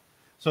Quebec.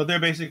 So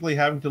they're basically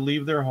having to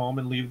leave their home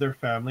and leave their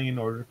family in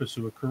order to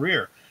pursue a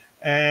career.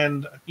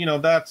 And,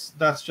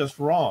 that's just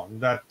wrong,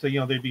 that,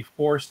 they'd be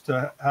forced to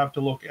have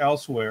to look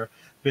elsewhere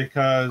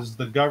because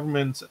the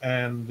government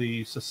and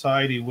the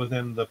society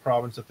within the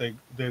province that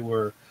they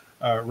were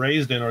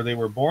raised in or they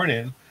were born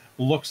in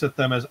looks at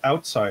them as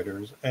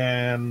outsiders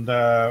and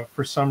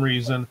for some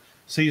reason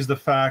sees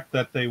the fact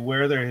that they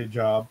wear their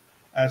hijab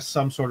as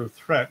some sort of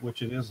threat,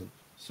 which it isn't.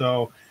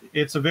 So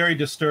it's a very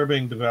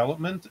disturbing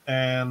development,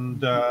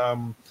 and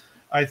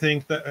I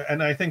think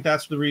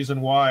that's the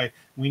reason why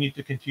we need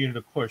to continue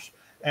to push.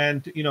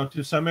 And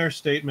to Samer's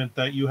statement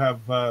that you have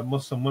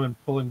Muslim women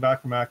pulling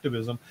back from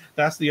activism,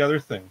 that's the other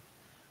thing.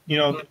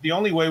 The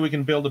only way we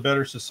can build a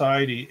better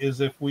society is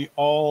if we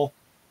all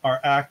are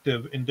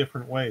active in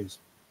different ways,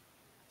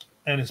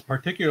 and it's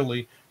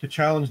particularly to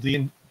challenge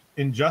the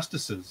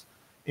injustices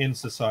in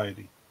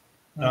society.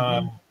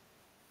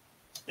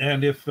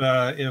 And if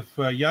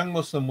young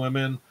Muslim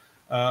women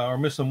or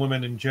Muslim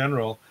women in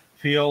general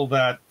feel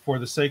that for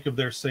the sake of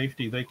their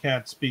safety they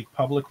can't speak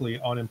publicly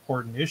on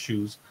important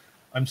issues,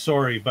 I'm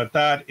sorry, but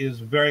that is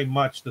very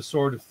much the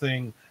sort of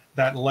thing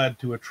that led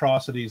to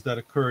atrocities that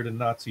occurred in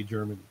Nazi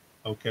Germany.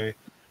 Okay,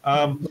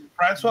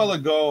 Francois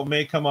Legault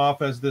may come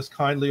off as this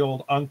kindly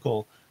old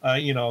uncle,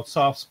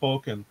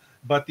 soft-spoken,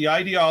 but the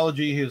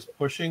ideology he is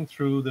pushing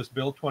through this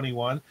Bill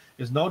 21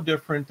 is no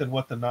different than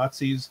what the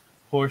Nazis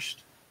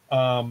pushed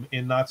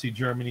in Nazi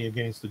Germany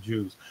against the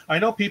Jews. I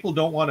know people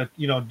don't want to,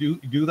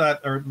 do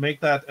that or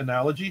make that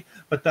analogy,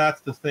 but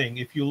that's the thing.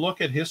 If you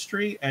look at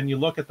history and you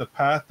look at the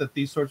path that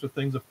these sorts of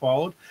things have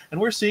followed,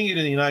 and we're seeing it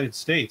in the United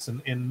States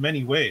in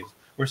many ways.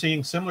 We're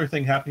seeing similar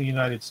thing happening in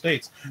the United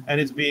States, and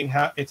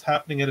it's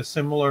happening at a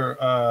similar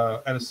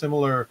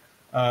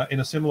in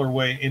a similar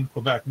way in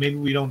Quebec. Maybe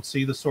we don't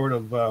see the sort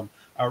of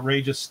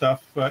outrageous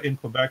stuff in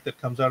Quebec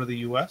that comes out of the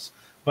U.S.,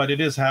 but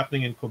it is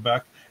happening in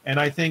Quebec. And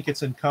I think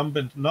it's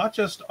incumbent not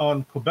just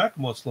on Quebec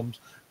Muslims,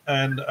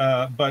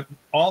 but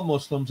all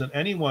Muslims and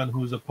anyone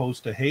who's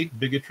opposed to hate,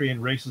 bigotry,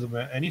 and racism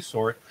of any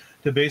sort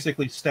to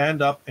basically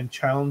stand up and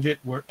challenge it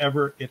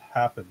wherever it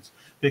happens.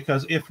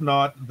 Because if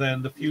not,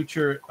 then the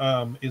future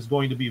is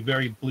going to be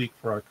very bleak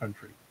for our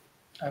country.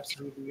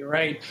 Absolutely, you're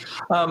right.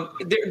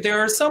 There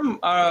are some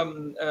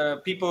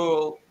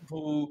people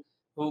who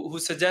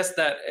suggest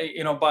that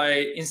by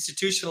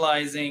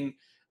institutionalizing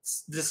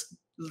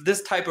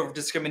this type of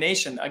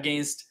discrimination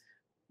against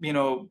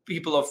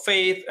people of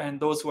faith and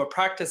those who are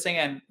practicing,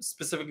 and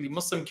specifically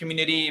Muslim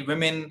community,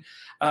 women,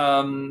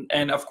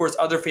 and of course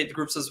other faith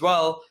groups as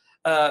well,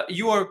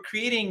 you are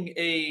creating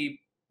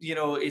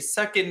a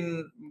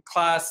second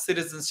class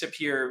citizenship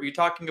here. We're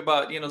talking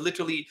about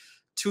literally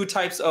two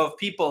types of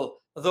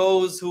people: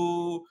 those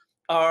who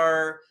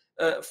are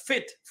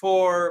fit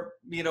for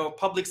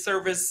public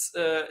service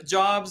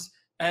jobs,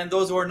 and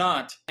those who are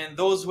not, and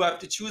those who have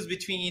to choose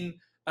between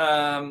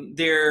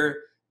their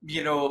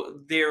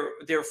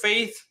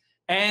faith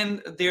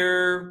and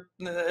their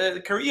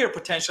career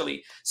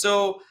potentially.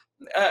 So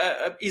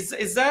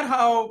is that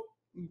how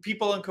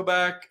people in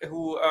Quebec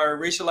who are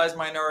racialized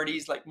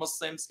minorities like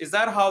Muslims, is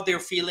that how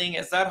they're feeling?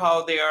 Is that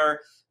how they are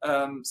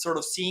sort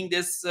of seeing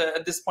this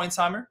at this point,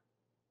 Samer?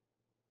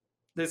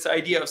 This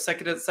idea of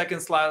second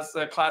class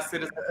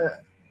citizen.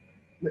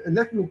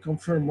 Let me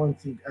confirm one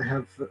thing. I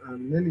have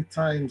many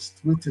times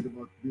tweeted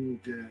about being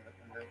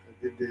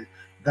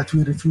that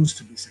we refuse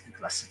to be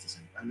second-class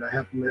citizen, and I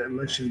have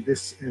mentioned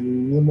this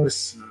in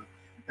numerous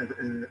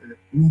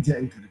media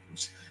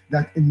interviews,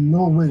 that in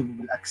no way we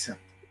will accept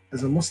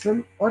as a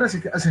Muslim or as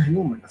a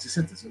human, as a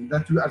citizen,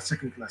 that we are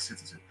second-class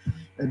citizen.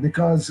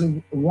 Because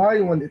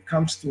why, when it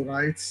comes to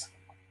rights,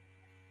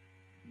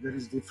 there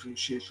is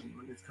differentiation.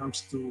 When it comes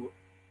to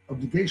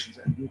obligations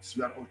and duties,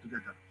 we are all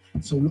together.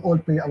 So we all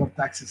pay our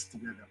taxes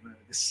together,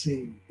 the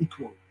same,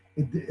 equal,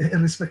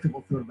 irrespective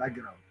of your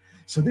background.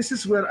 So this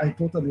is where I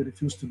totally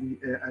refuse to be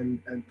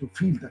and to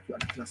feel that we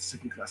are a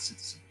second-class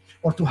citizen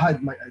or to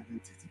hide my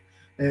identity.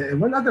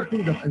 One other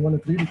thing that I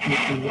wanted really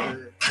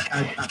to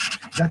add up,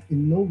 that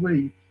in no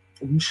way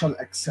we shall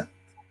accept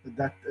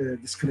that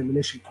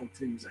discrimination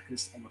continues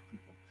against our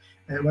people.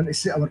 When I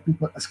say our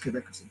people, as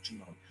Quebecers in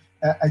general,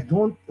 I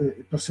don't,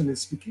 personally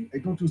speaking, I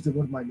don't use the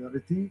word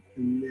minority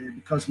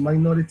because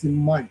minority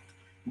might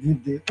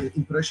give the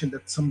impression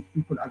that some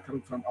people are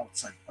coming from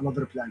outside,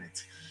 another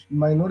planet.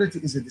 Minority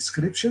is a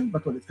description,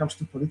 but when it comes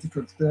to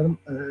political term,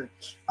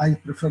 I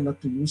prefer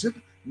not to use it.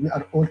 We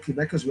are all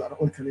Quebecers, we are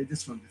all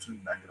Canadians from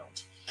different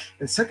backgrounds.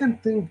 The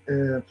second thing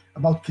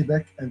about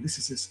Quebec, and this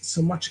is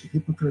so much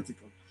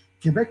hypocritical,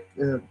 Quebec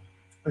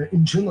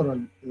in general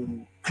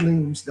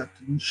claims that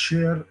we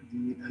share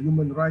the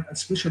human right,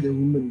 especially the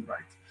women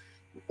right.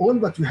 All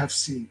that we have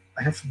seen,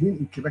 I have been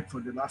in Quebec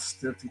for the last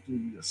 32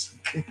 years,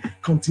 okay?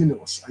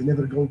 Continuous. I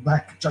never go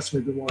back, just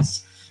maybe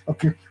once.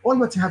 Okay, all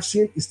what you have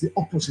seen is the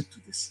opposite to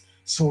this.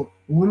 So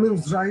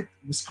women's right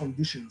with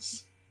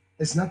conditions.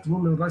 It's not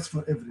women's rights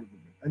for every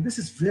woman. And this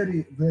is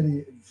very,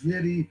 very,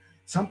 very,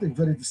 something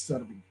very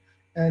disturbing.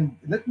 And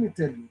let me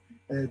tell you,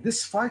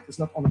 This fight is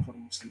not only for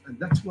Muslims, and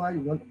that's why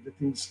one of the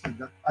things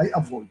that I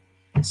avoid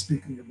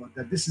speaking about,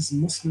 that this is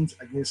Muslims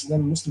against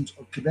non-Muslims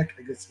or Quebec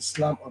against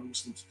Islam or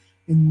Muslims.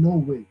 In no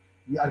way.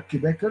 We are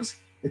Quebecers.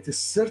 It is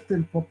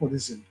certain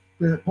populist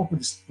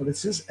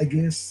policies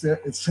against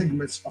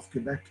segments of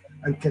Quebec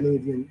and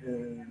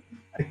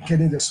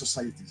Canadian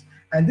societies.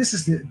 And this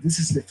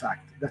is the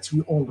fact that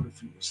we all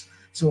refuse.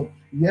 So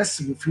yes,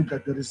 we feel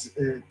that there is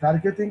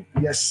targeting.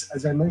 Yes,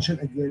 as I mentioned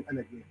again and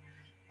again.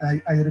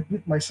 I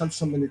repeat myself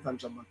so many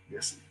times about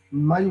this.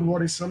 My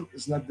worrisome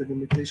is not the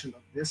limitation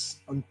of this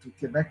onto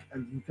Quebec,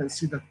 and you can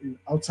see that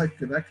outside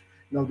Quebec,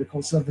 now the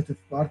Conservative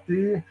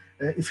Party,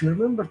 if you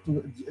remember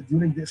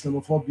during the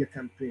Islamophobia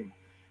campaign,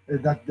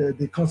 that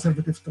the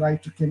Conservative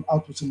tried to come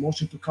out with a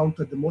motion to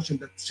counter the motion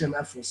that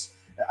CMF was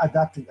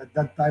adapting at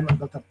that time, and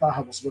Dr.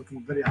 Taha was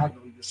working very hard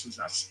on this with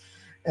us,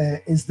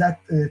 is that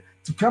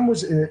to come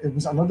with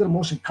another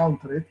motion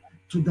counter it,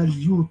 to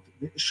dilute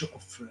the issue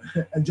of,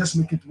 and just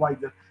make it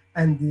wider,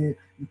 and the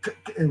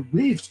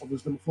waves of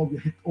Islamophobia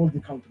hit all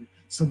the country.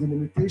 So the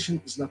limitation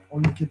is not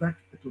only Quebec,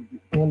 it will be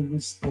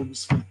always felt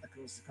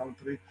across the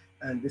country,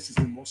 and this is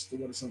the most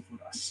worrisome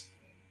for us.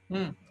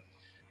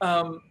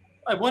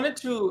 I wanted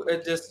to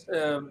just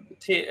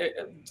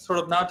sort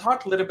of now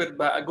talk a little bit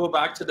about, go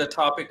back to the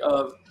topic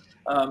of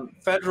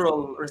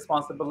federal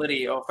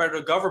responsibility or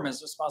federal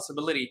government's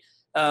responsibility.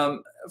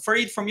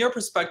 Farheed, from your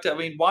perspective, I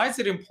mean, why is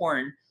it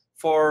important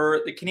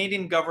for the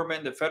Canadian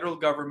government, the federal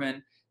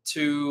government,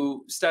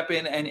 to step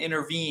in and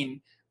intervene?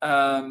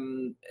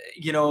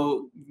 You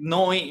know,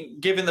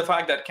 given the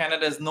fact that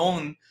Canada is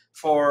known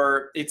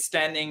for its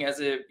standing as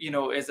a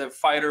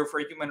fighter for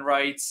human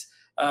rights,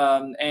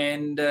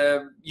 and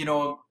you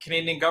know,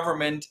 Canadian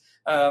government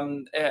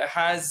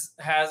has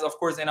of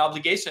course an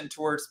obligation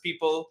towards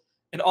people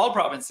in all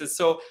provinces.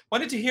 So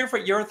wanted to hear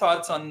your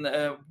thoughts on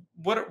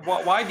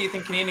why do you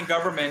think Canadian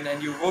government,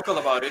 and you're vocal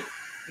about it,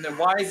 and then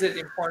why is it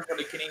important for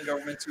the Canadian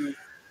government to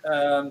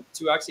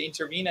actually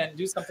intervene and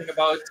do something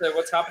about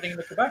what's happening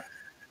in Quebec?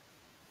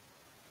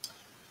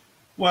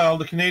 Well,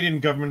 the Canadian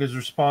government is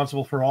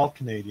responsible for all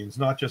Canadians,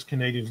 not just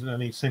Canadians in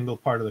any single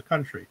part of the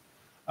country.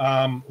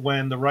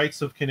 When the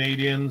rights of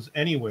Canadians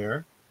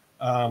anywhere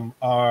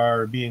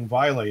are being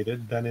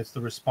violated, then it's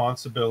the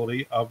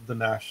responsibility of the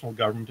national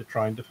government to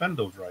try and defend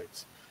those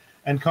rights.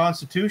 And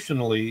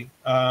constitutionally,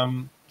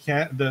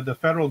 the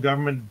federal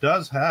government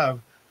does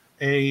have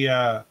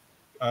an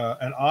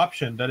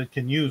option that it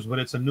can use, but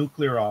it's a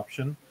nuclear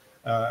option,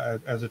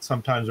 as it's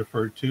sometimes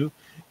referred to.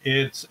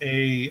 It's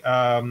a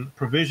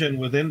provision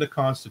within the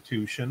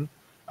Constitution.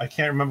 I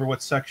can't remember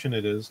what section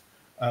it is,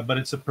 but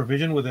it's a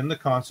provision within the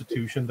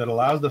Constitution that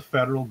allows the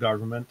federal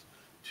government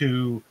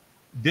to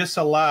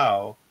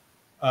disallow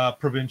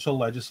provincial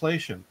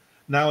legislation.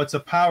 Now, it's a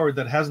power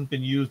that hasn't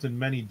been used in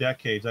many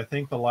decades. I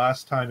think the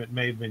last time it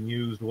may have been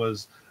used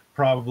was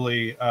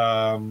probably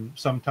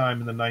sometime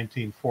in the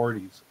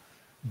 1940s.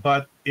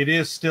 But it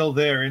is still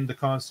there in the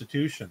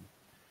Constitution.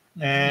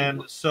 Mm-hmm.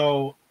 And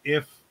so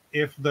if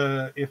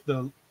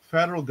the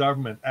federal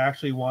government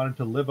actually wanted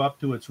to live up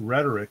to its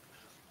rhetoric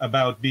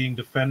about being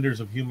defenders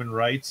of human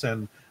rights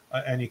and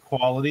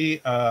equality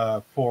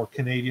for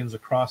Canadians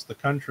across the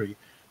country,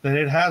 then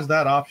it has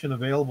that option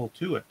available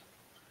to it.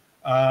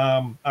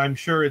 I'm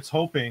sure it's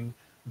hoping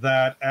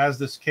that as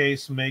this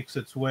case makes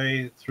its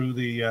way through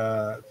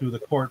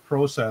the court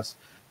process,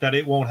 that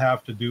it won't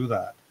have to do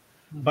that.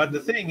 But the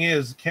thing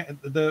is,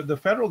 the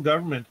federal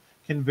government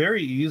can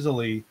very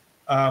easily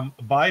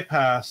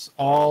bypass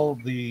all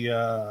the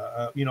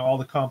all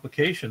the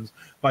complications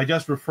by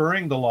just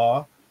referring the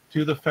law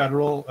to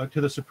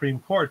the Supreme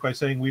Court by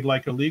saying we'd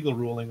like a legal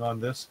ruling on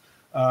this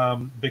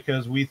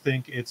because we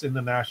think it's in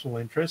the national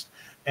interest.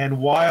 And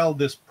while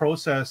this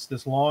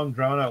long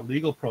drawn-out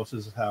legal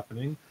process is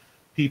happening,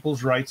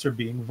 people's rights are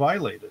being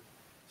violated.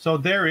 So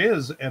there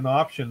is an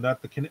option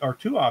or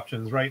two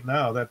options right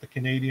now that the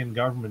Canadian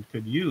government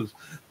could use.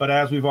 But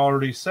as we've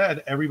already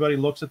said, everybody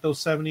looks at those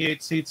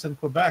 78 seats in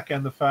Quebec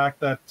and the fact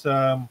that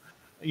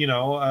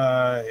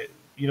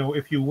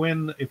if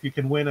you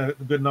can win a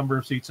good number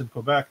of seats in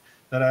Quebec,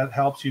 that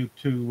helps you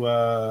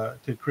to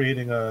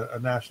creating a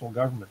national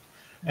government.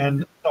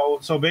 And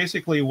so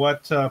basically,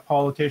 what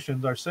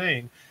politicians are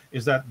saying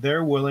is that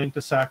they're willing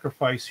to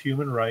sacrifice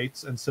human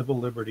rights and civil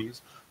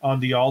liberties on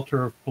the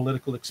altar of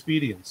political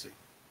expediency.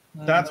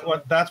 That's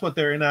what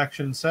their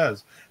inaction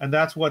says, and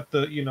that's what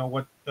the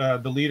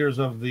leaders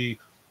of the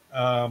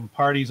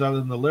parties other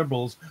than the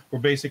Liberals were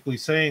basically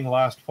saying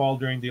last fall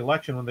during the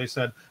election when they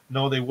said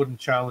no, they wouldn't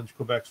challenge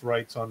Quebec's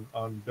rights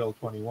on Bill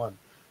 21.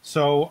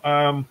 So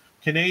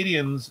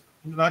Canadians,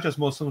 not just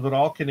Muslims, but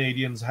all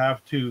Canadians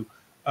have to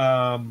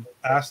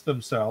ask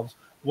themselves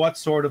what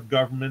sort of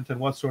government and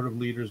what sort of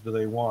leaders do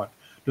they want?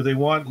 Do they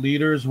want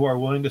leaders who are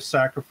willing to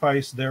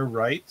sacrifice their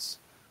rights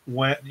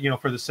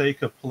for the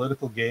sake of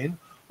political gain?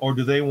 Or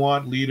do they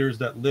want leaders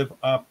that live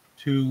up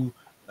to,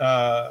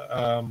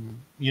 their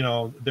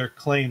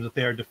claims that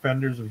they are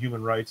defenders of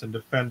human rights and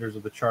defenders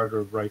of the Charter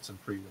of Rights and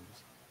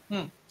Freedoms?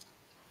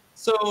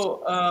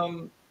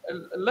 So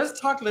let's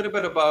talk a little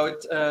bit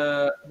about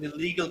the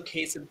legal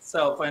case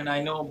itself. And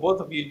I know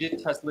both of you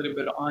did touch a little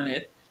bit on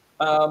it.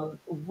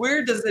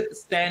 Where does it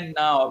stand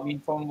now? I mean,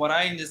 from what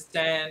I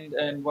understand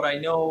and what I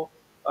know,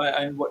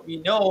 and what we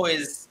know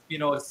is,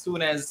 as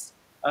soon as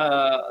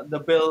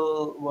the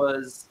bill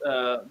was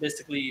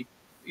basically,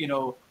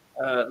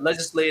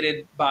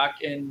 legislated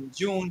back in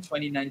June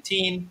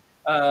 2019,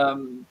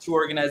 two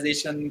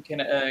organizations,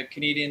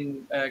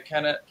 Canadian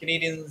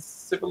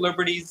Civil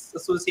Liberties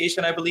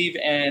Association, I believe,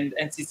 and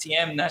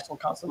NCCM, National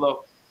Council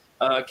of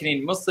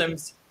Canadian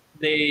Muslims,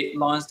 they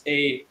launched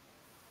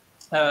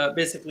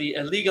basically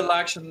a legal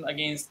action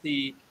against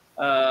the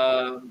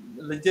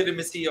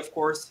legitimacy, of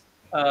course,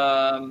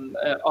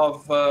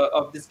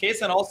 of this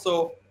case, and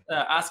also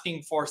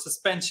asking for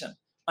suspension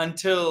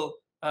until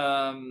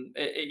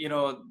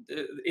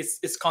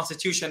its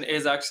constitution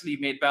is actually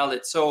made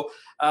valid. So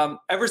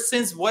ever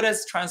since, what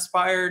has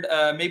transpired?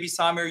 Maybe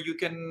Samer, you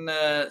can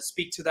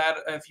speak to that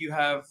if you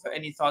have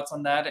any thoughts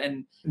on that,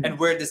 and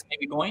where this may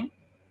be going.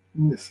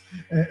 Yes.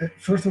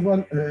 First of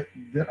all,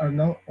 there are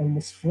now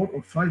almost 4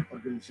 or 5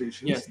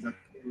 organizations that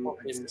came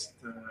against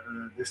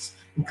this,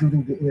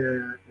 including the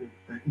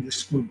English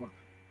School Board.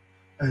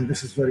 And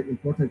this is very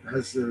important. It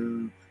has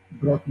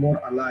brought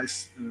more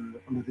allies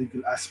on the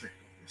legal aspect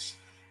of this.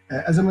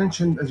 As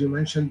you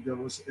mentioned, there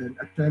was an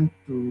attempt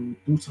to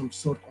do some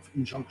sort of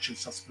injunction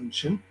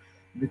suspension,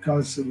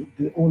 because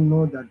they all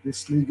know that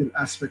this legal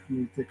aspect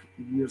may take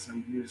years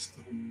and years to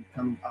be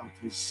coming out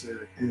with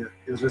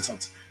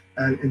results.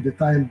 And in the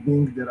time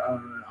being, there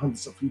are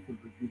hundreds of people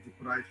will be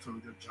deprived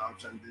from their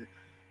jobs,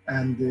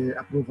 and the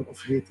approval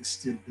of hate is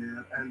still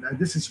there. And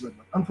this is well.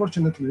 But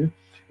unfortunately,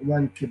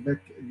 when Quebec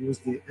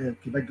used the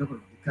Quebec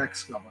government, the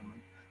tax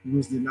government,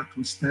 used the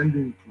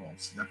notwithstanding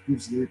clause that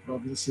gives the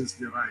provinces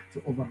the right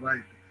to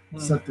override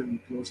certain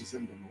clauses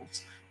in the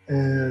laws,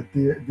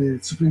 the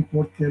Supreme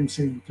Court came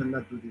saying you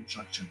cannot do the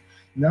injunction.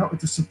 Now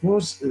it is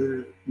supposed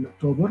in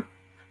October,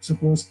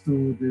 supposed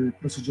to the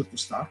procedure to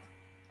start.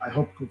 I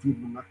hope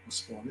COVID will not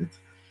postpone it,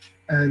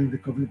 and the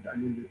COVID, I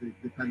mean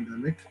the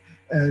pandemic,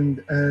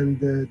 and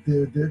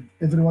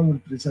everyone will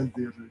present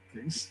their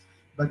case.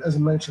 But as I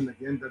mentioned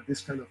again, that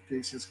this kind of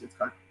cases get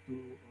back 2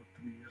 or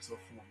 3 years or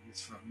 4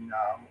 years from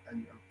now,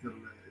 and until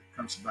it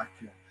comes back,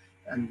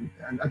 and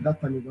at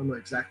that time we don't know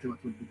exactly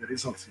what will be the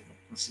results,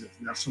 because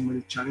there are so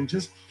many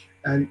challenges,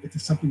 and it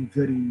is something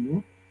very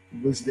new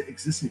with the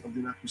existing of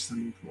the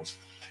notwithstanding clause.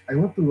 I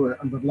want to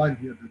underline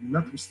here that the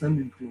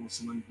notwithstanding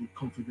clause, when the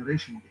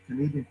Confederation, the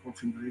Canadian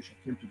Confederation,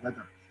 came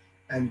together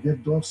and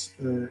gave those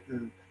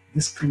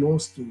this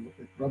clause to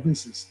the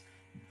provinces,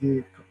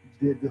 the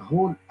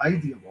whole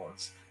idea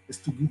is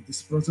to give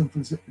these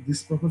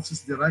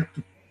provinces the right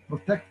to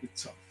protect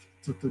itself,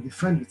 to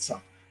defend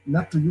itself,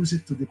 not to use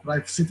it to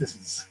deprive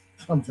citizens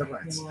from their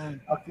rights.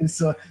 Okay,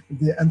 so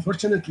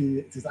unfortunately,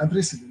 it is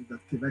unprecedented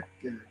that Quebec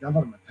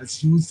government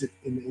has used it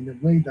in a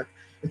way that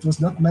it was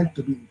not meant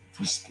to be in the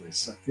first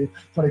place. Okay,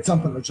 for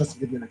example, I'll just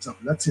give you an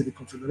example. Let's say the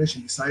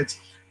Confederation decides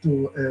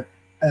to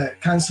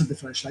cancel the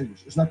French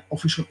language. It's not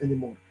official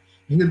anymore.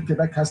 Here,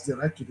 Quebec has the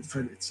right to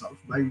defend itself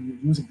by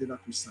using the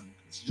notwithstanding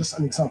clause. Just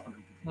an example.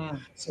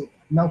 So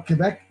now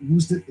Quebec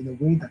used it in a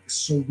way that is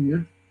so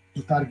weird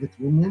to target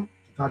women,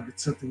 to target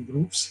certain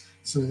groups.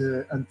 So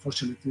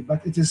unfortunately,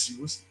 but it is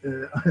used.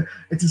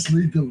 It is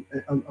legal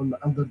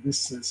under these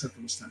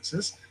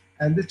circumstances.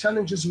 And the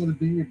challenges will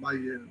be by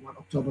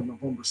October,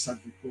 November,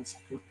 start the court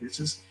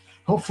cases.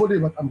 Hopefully,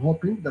 what I'm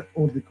hoping that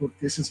all the court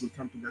cases will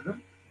come together.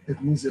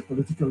 It means a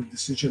political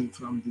decision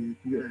from the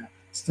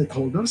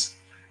stakeholders,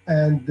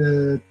 and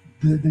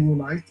they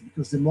unite,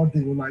 because the more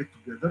they unite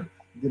together,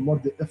 the more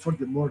the effort,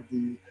 the more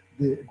the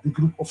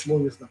group of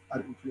lawyers that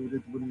are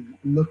included will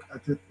look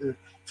at it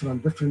from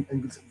different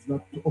angles,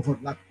 not to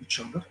overlap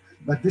each other.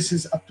 But this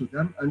is up to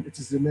them, and it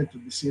is remain to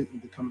be seen in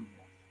the coming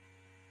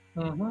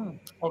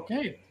month.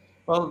 Okay.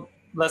 Well,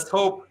 let's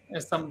hope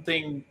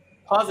something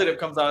positive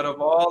comes out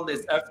of all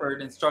this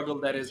effort and struggle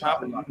that is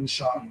happening.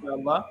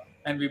 Inshallah.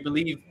 And we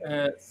believe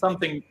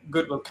something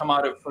good will come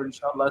out of it for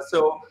inshallah.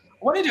 So I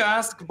wanted to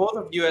ask both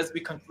of you as we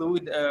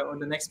conclude in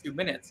the next few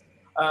minutes,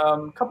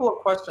 a couple of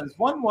questions.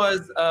 One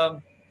was,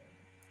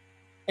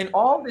 in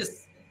all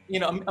this,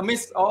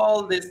 amidst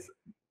all this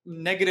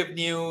negative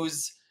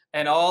news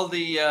and all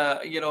the,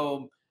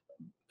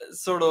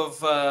 sort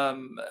of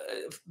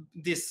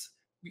this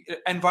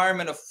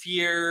environment of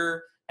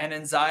fear and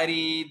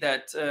anxiety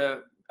that,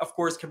 of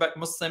course, Quebec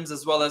Muslims,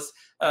 as well as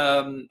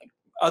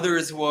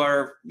others who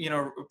are,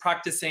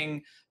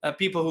 practicing,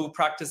 people who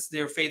practice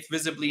their faith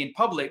visibly in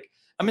public,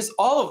 amidst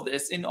all of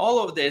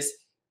this,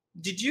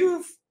 did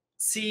you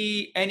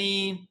see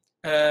any,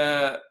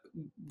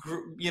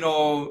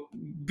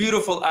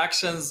 beautiful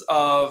actions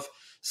of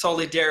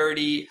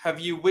solidarity? Have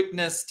you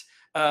witnessed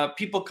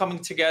people coming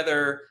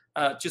together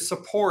to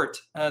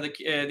support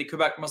the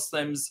Quebec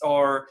Muslims,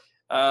 or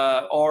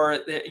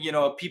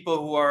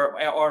people who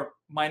are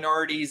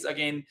minorities,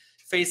 again,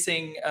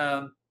 facing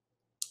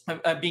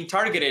being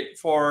targeted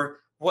for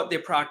what they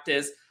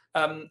practice?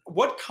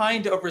 What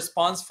kind of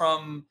response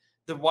from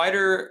the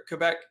wider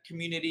Quebec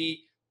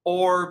community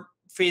or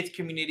faith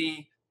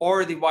community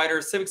or the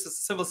wider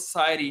civil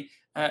society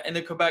in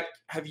the Quebec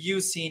have you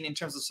seen in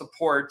terms of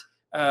support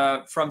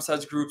from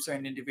such groups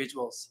and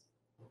individuals?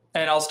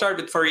 And I'll start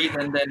with Farheed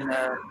and then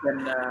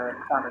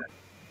Samer.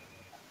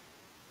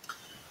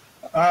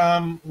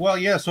 Well,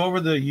 yes, over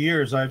the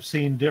years, I've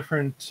seen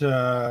different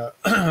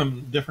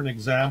different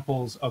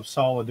examples of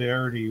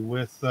solidarity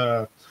with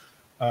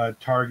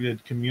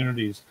targeted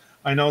communities.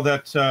 I know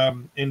that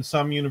in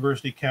some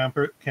university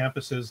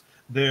campuses,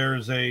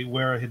 there's a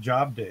wear a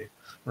hijab day,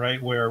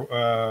 right,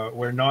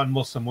 where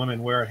non-Muslim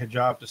women wear a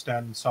hijab to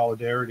stand in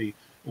solidarity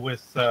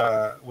with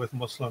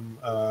Muslim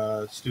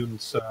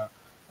students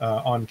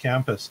on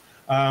campus.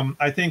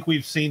 I think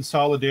we've seen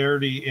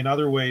solidarity in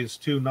other ways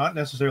too, not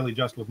necessarily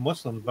just with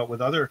Muslims, but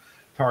with other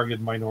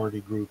targeted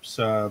minority groups,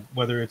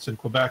 whether it's in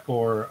Quebec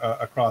or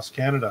across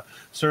Canada.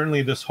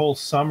 Certainly this whole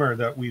summer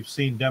that we've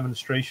seen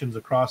demonstrations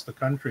across the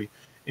country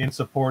in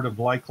support of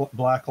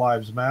Black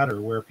Lives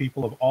Matter, where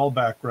people of all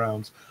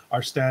backgrounds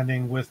are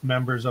standing with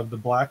members of the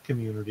Black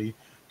community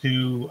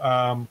to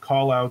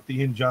call out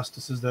the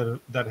injustices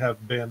that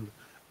have been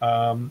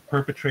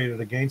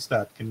perpetrated against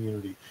that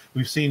community.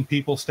 We've seen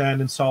people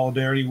stand in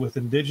solidarity with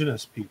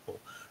Indigenous people.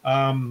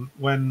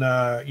 When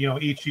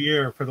each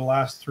year for the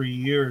last 3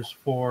 years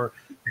for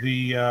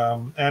the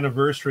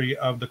anniversary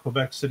of the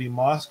Quebec City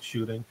mosque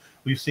shooting,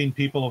 we've seen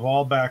people of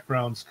all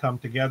backgrounds come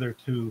together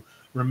to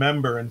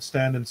remember and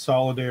stand in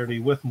solidarity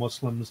with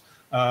Muslims,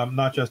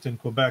 not just in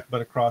Quebec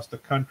but across the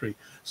country.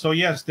 So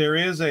yes, there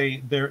is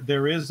a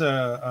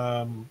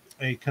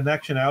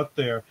connection out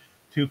there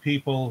to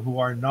people who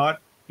are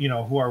not,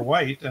 who are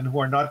white and who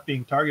are not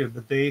being targeted,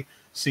 but they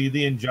see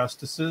the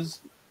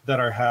injustices that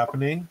are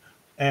happening,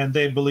 and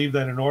they believe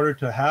that in order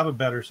to have a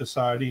better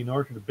society, in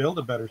order to build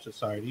a better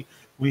society,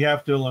 we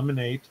have to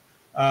eliminate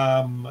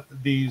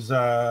this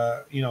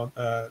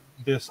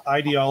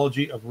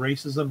ideology of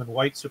racism and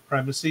white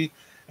supremacy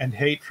and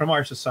hate from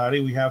our society.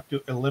 We have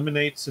to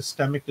eliminate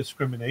systemic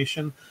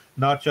discrimination,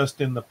 not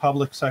just in the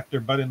public sector,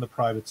 but in the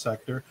private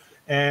sector.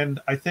 And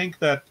I think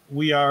that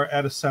we are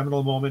at a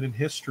seminal moment in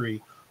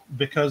history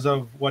because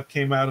of what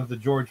came out of the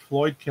George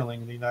Floyd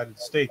killing in the United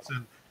States.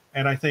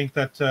 And I think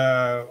that,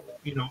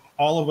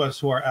 all of us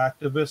who are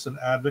activists and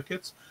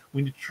advocates,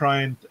 we need to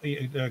try and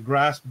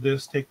grasp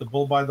this, take the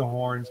bull by the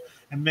horns,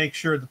 and make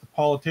sure that the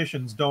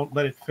politicians don't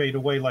let it fade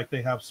away like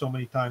they have so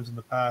many times in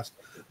the past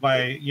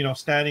by,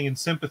 standing in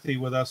sympathy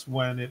with us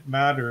when it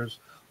matters.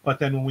 But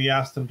then when we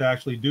ask them to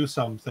actually do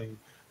something,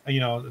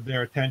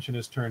 their attention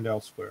is turned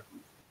elsewhere.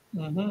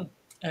 Mm-hmm.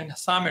 And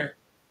Samer.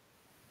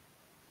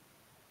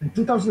 In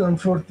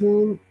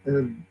 2014,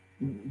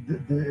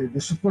 the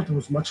support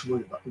was much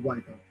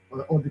wider.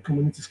 All the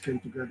communities came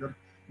together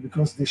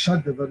because the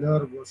Shad de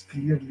Valeur was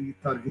clearly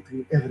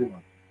targeting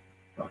everyone.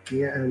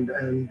 Okay,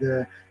 and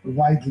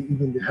widely,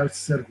 even the health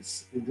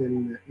service,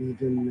 even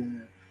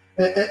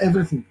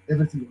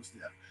everything was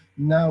there.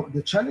 Now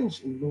the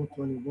challenge in Law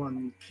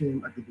 21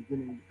 came at the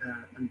beginning,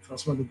 and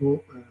François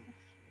Legault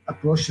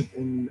approached it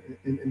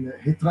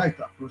he tried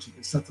to approach it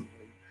in subtle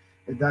way.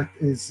 That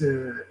is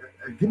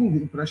giving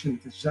the impression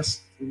it is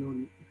just,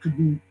 it could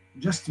be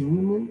just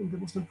women in the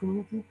Muslim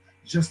community,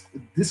 just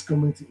this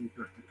community in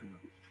particular.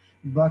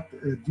 But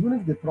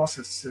during the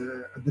process,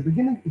 at the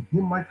beginning, he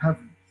might have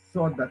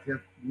thought that he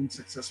had been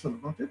successful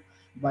about it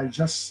by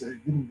just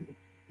giving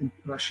the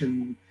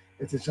impression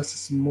it is just a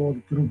small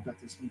group that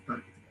is being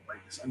targeted by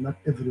this, and not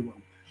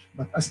everyone.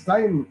 But as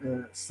time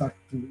starts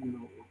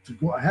to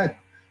go ahead,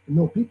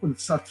 people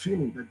start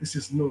feeling that this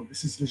is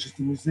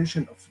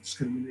legitimization of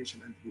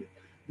discrimination and hate.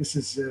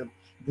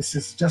 This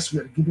is just we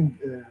are giving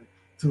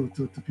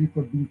to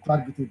people being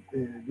targeted.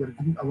 We are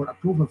giving our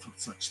approval for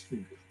such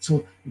thing.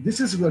 So this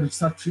is where you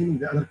start feeling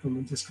the other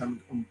communities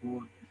coming on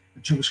board: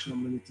 Jewish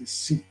communities,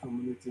 Sikh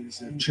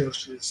communities,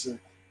 churches,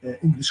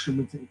 English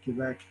community in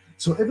Quebec.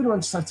 So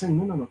everyone starts saying,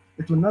 no,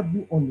 it will not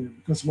be only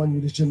because when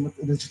you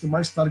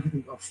legitimize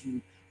targeting of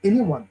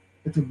anyone,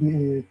 it will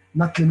be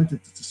not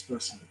limited to this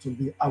person. It will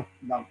be out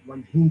loud.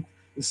 When hate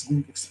is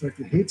being expressed,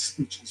 hate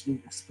speech is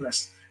being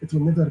expressed, it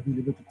will never be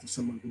limited to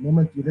someone. The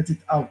moment you let it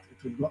out,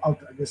 it will go out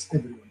against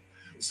everyone.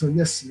 So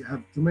yes, you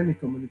have too many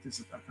communities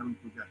that are coming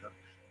together.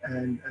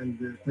 And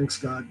thanks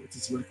God, it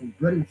is working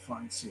very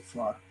fine so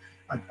far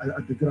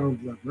at the ground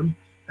level.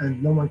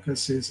 And no one can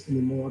say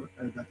anymore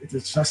that it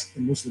is just a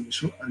Muslim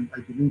issue. And I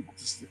believe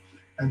it is,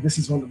 and this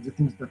is one of the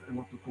things that I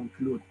want to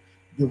conclude.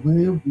 The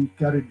way we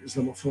carried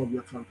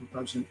Islamophobia from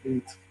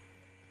 2008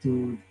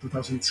 to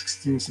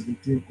 2016,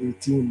 17,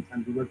 18,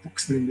 and we worked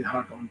extremely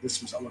hard on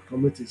this with our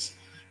committees.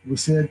 We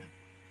said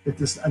it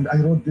is, and I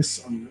wrote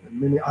this on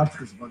many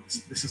articles about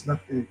this. This is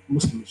not a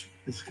Muslim issue;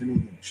 it's a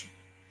Canadian issue.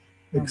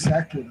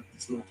 Exactly that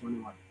is Law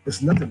 21.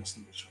 It's not a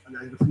Muslim issue, and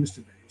I refuse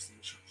to be a Muslim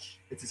issue.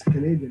 It is a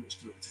Canadian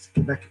issue. It is a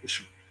Quebec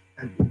issue.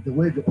 And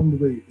the only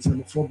way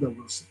Islamophobia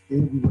was, we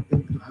were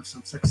able to have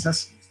some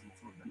success in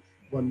Islamophobia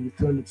when we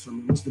turned it from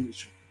a Muslim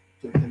issue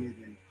to a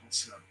Canadian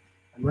concern.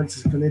 And when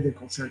it's a Canadian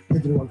concern,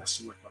 everyone has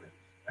to work on it.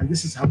 And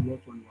this is how Law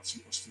 21 was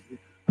supposed to be.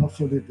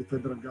 hopefully the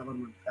federal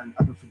government and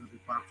other federal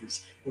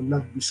parties will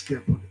not be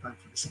scared all the time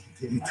for the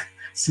 78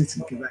 seats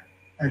in Quebec,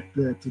 and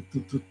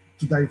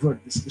to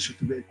divert this issue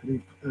to be a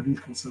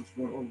real concern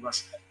for all of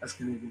us as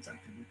Canadians and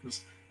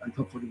Quebecers, and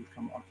hopefully will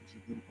come out with a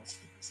very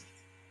positive result.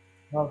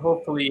 Well,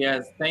 hopefully,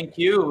 yes. Thank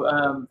you.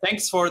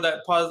 Thanks for that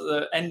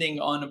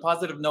ending on a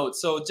positive note.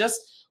 So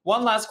just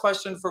one last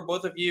question for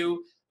both of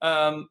you.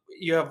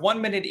 You have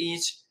 1 minute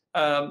each.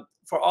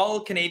 For all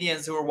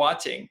Canadians who are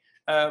watching,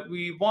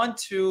 we want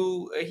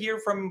to hear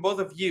from both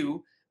of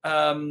you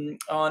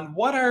on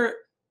what are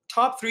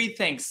top 3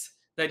 things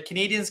that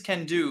Canadians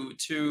can do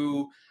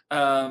to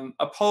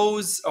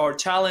oppose or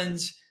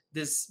challenge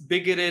this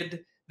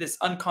bigoted, this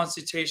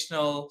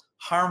unconstitutional,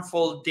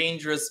 harmful,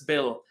 dangerous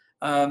bill.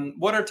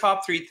 What are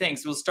top 3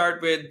 things? We'll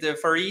start with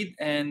Farheed,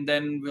 and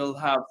then we'll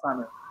have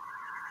Samer.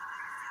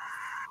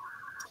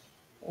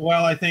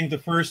 Well, I think the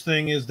first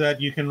thing is that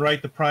you can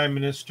write the Prime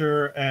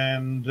Minister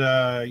and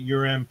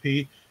your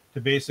MP to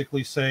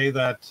basically say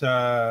that,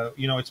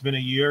 it's been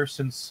a year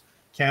since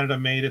Canada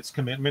made its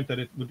commitment that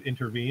it would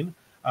intervene.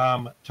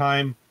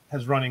 Time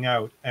has running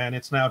out, and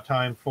it's now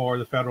time for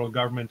the federal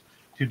government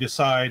to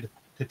decide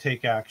to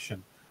take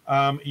action.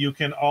 You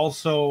can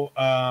also,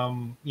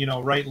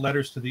 write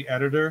letters to the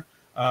editor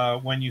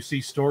when you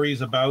see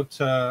stories about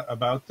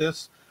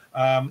this.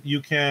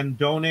 You can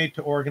donate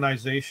to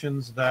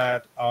organizations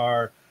that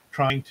are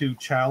trying to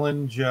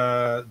challenge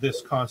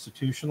this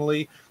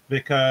constitutionally,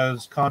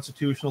 because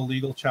constitutional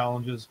legal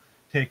challenges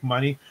take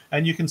money.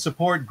 And you can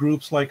support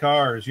groups like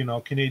ours,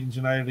 Canadians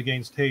United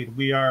Against Hate.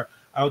 We are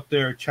out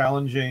there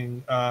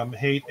challenging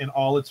hate in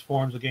all its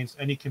forms against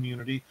any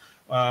community,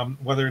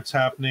 whether it's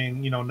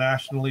happening,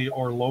 nationally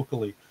or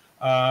locally.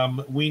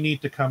 We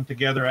need to come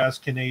together as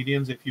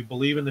Canadians. If you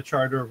believe in the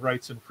Charter of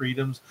Rights and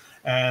Freedoms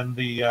and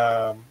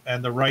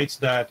the rights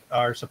that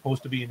are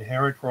supposed to be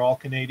inherent for all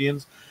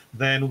Canadians,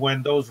 then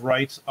when those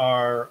rights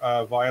are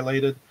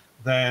violated,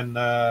 then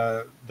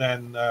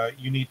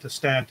you need to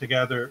stand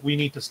together. We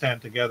need to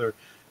stand together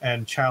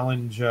and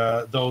challenge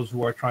those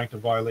who are trying to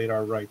violate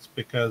our rights,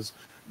 because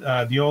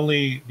the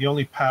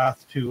only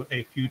path to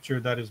a future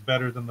that is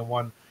better than the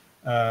one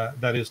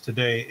that is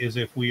today is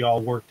if we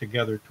all work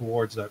together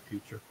towards that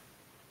future.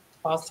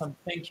 Awesome.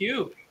 Thank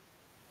you.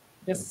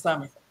 Yes,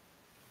 Samer.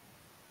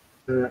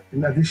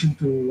 In addition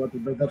to what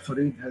Brother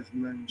Farheed has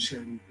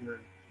mentioned,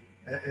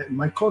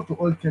 my call to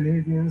all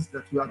Canadians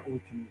that we are all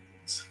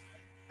Canadians,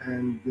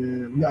 and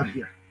we are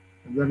here,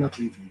 and we are not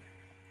leaving.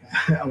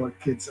 Our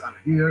kids are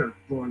here,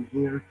 born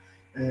here.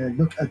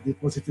 Look at the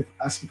positive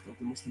aspect of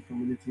the Muslim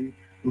community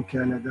in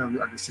Canada. We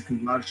are the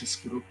second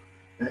largest group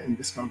in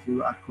this country.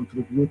 We are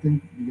contributing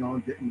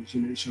beyond the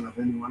imagination of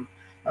anyone.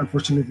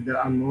 Unfortunately, there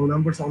are no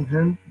numbers on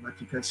hand, but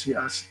you can see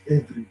us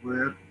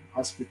everywhere: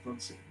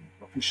 hospitals,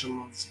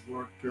 professionals,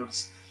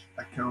 workers,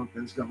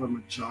 accountants,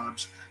 government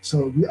jobs.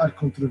 So we are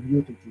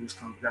contributing to this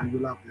country, and we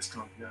love this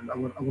country, and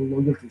our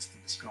loyalty is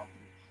to this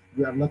country.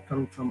 We are not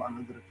coming from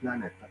another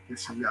planet. Okay?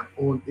 So we are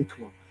all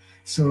equal.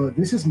 So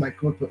this is my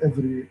call to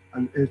every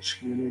and each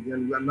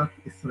Canadian. We are not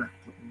a threat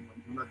to anyone.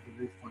 Do not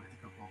believe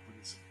political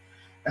populism.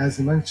 As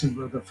mentioned,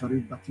 Brother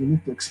Farheed, but you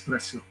need to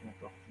express your point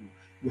of view.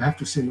 You have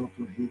to say no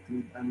to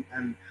hatred,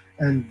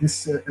 and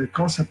this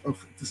concept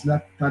of it is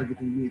not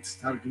targeting me, it's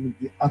targeting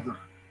the other.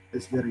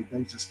 It's very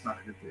dangerous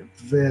target,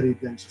 very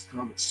dangerous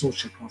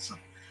social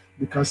concept.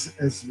 Because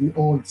as we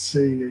all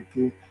say,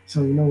 okay,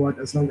 so you know what,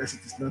 as long as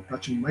it is not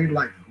touching my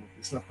livelihood,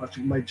 it's not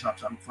touching my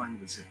jobs, I'm fine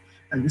with it.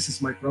 And this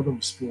is my problem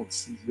with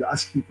sports. You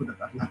ask people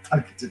that are not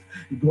targeted,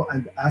 you go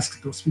and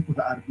ask those people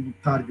that are being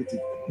targeted,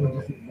 what do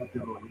you think about the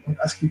law? You don't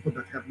ask people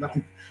that have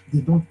nothing, they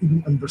don't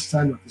even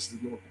understand what is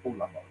the law all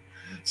about.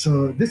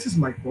 So this is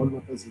my call,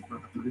 not as a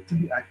brother, to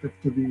be active,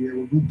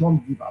 we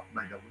don't give up,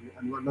 by the way,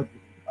 and we're not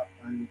giving up,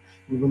 and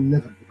we will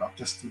never give up,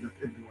 just to let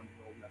everyone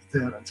know we are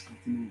there and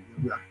continue.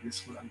 We are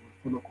peaceful, and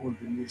we'll follow all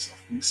the needs of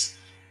peace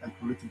and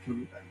political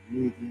and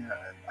media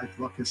and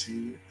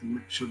advocacy to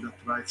make sure that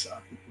rights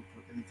are equal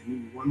for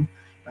everyone,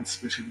 and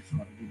especially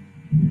for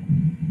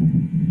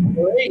women.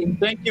 Great,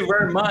 thank you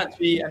very much.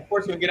 We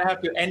unfortunately we're gonna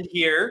have to end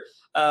here.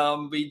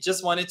 We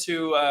just wanted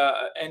to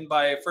end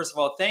by first of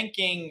all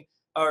thanking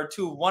our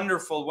 2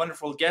 wonderful,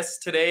 wonderful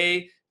guests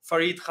today,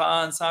 Farheed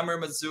Khan, Samer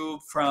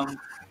Majzoub from,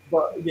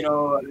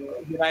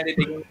 United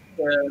Against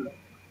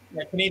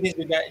Canadians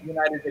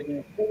United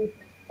Against Hate,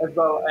 as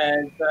well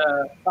as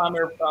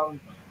Samer from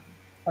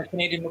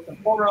Canadian Muslim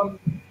Forum,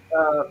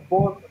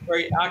 both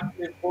very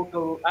active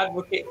vocal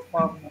advocates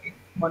from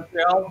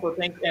Montreal,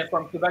 and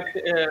from Quebec,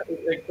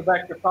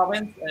 Quebec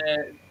province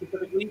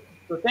specifically.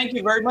 So thank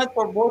you very much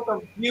for both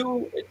of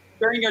you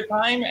sharing your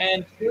time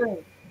and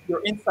sharing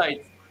your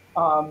insights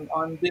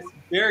on this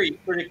very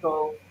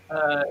critical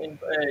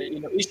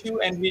issue,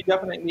 and we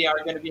definitely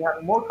are going to be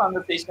having more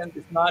conversations.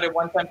 It's not a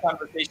one-time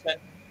conversation.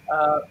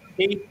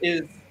 Hate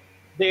is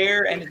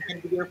there, and it's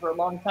going to be there for a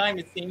long time,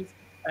 it seems,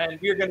 and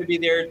we're going to be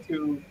there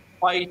to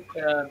fight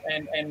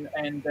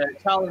and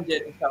challenge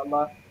it,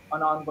 inshallah,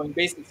 on an ongoing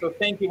basis. So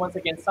thank you once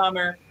again,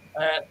 Samer.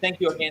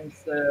 Thank you again,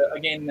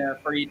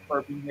 Farheed,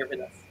 for being here with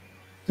us.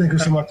 Thank you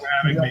so much for for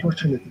having the me.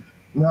 opportunity.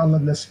 May Allah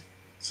bless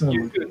you.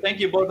 You too. Thank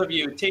you, both of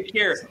you. Take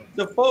care.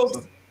 So,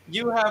 folks,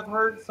 you have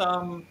heard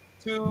some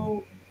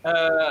two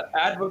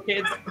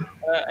advocates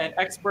and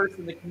experts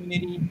in the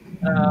community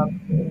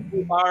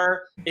who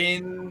are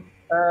in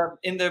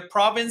the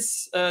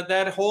province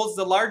that holds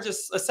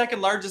the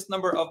second largest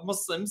number of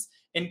Muslims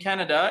in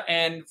Canada,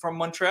 and from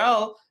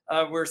Montreal,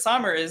 where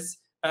Samer is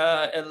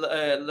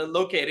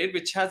located,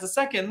 which has the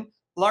second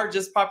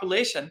largest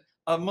population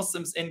of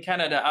Muslims in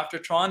Canada after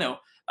Toronto.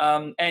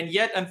 And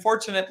yet,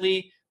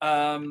 unfortunately,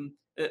 they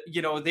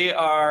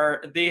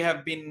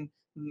have been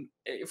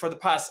for the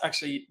past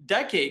actually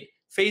decade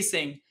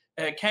facing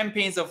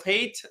campaigns of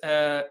hate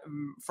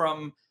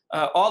from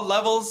all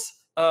levels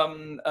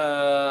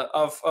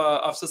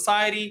of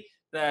society.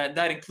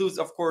 That includes,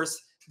 of course,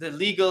 the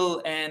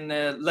legal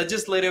and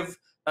legislative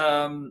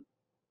bills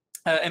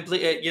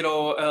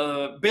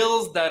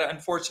that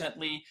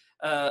unfortunately,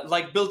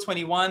 like Bill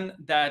 21,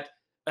 that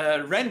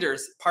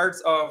renders parts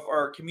of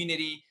our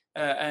community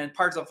and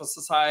parts of a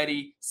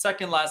society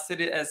second-class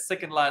citizens,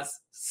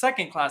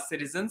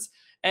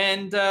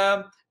 and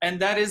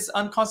that is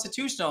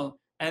unconstitutional,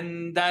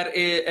 and that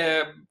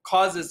it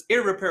causes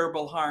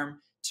irreparable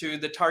harm to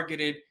the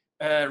targeted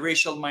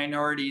racial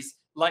minorities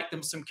like the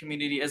Muslim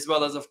community, as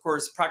well as, of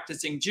course,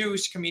 practicing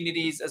Jewish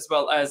communities, as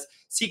well as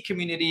Sikh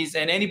communities,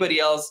 and anybody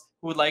else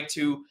who would like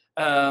to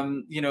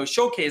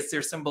showcase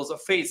their symbols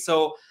of faith.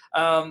 So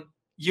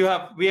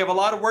we have a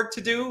lot of work to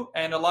do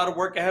and a lot of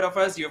work ahead of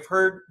us. You have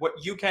heard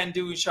what you can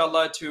do,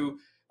 inshallah, to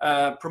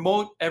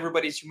promote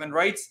everybody's human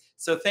rights.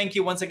 So thank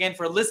you once again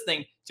for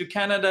listening to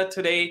Canada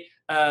Today.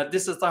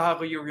 This is Taha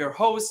Ghayour, your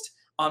host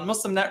on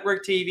Muslim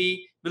Network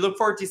TV. We look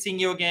forward to seeing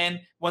you again.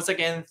 Once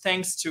again,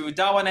 thanks to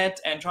Dawanet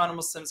and Toronto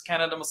Muslims,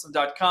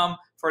 CanadaMuslim.com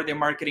for their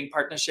marketing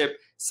partnership.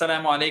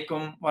 Assalamu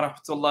alaikum wa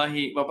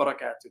rahmatullahi wa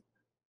barakatuh.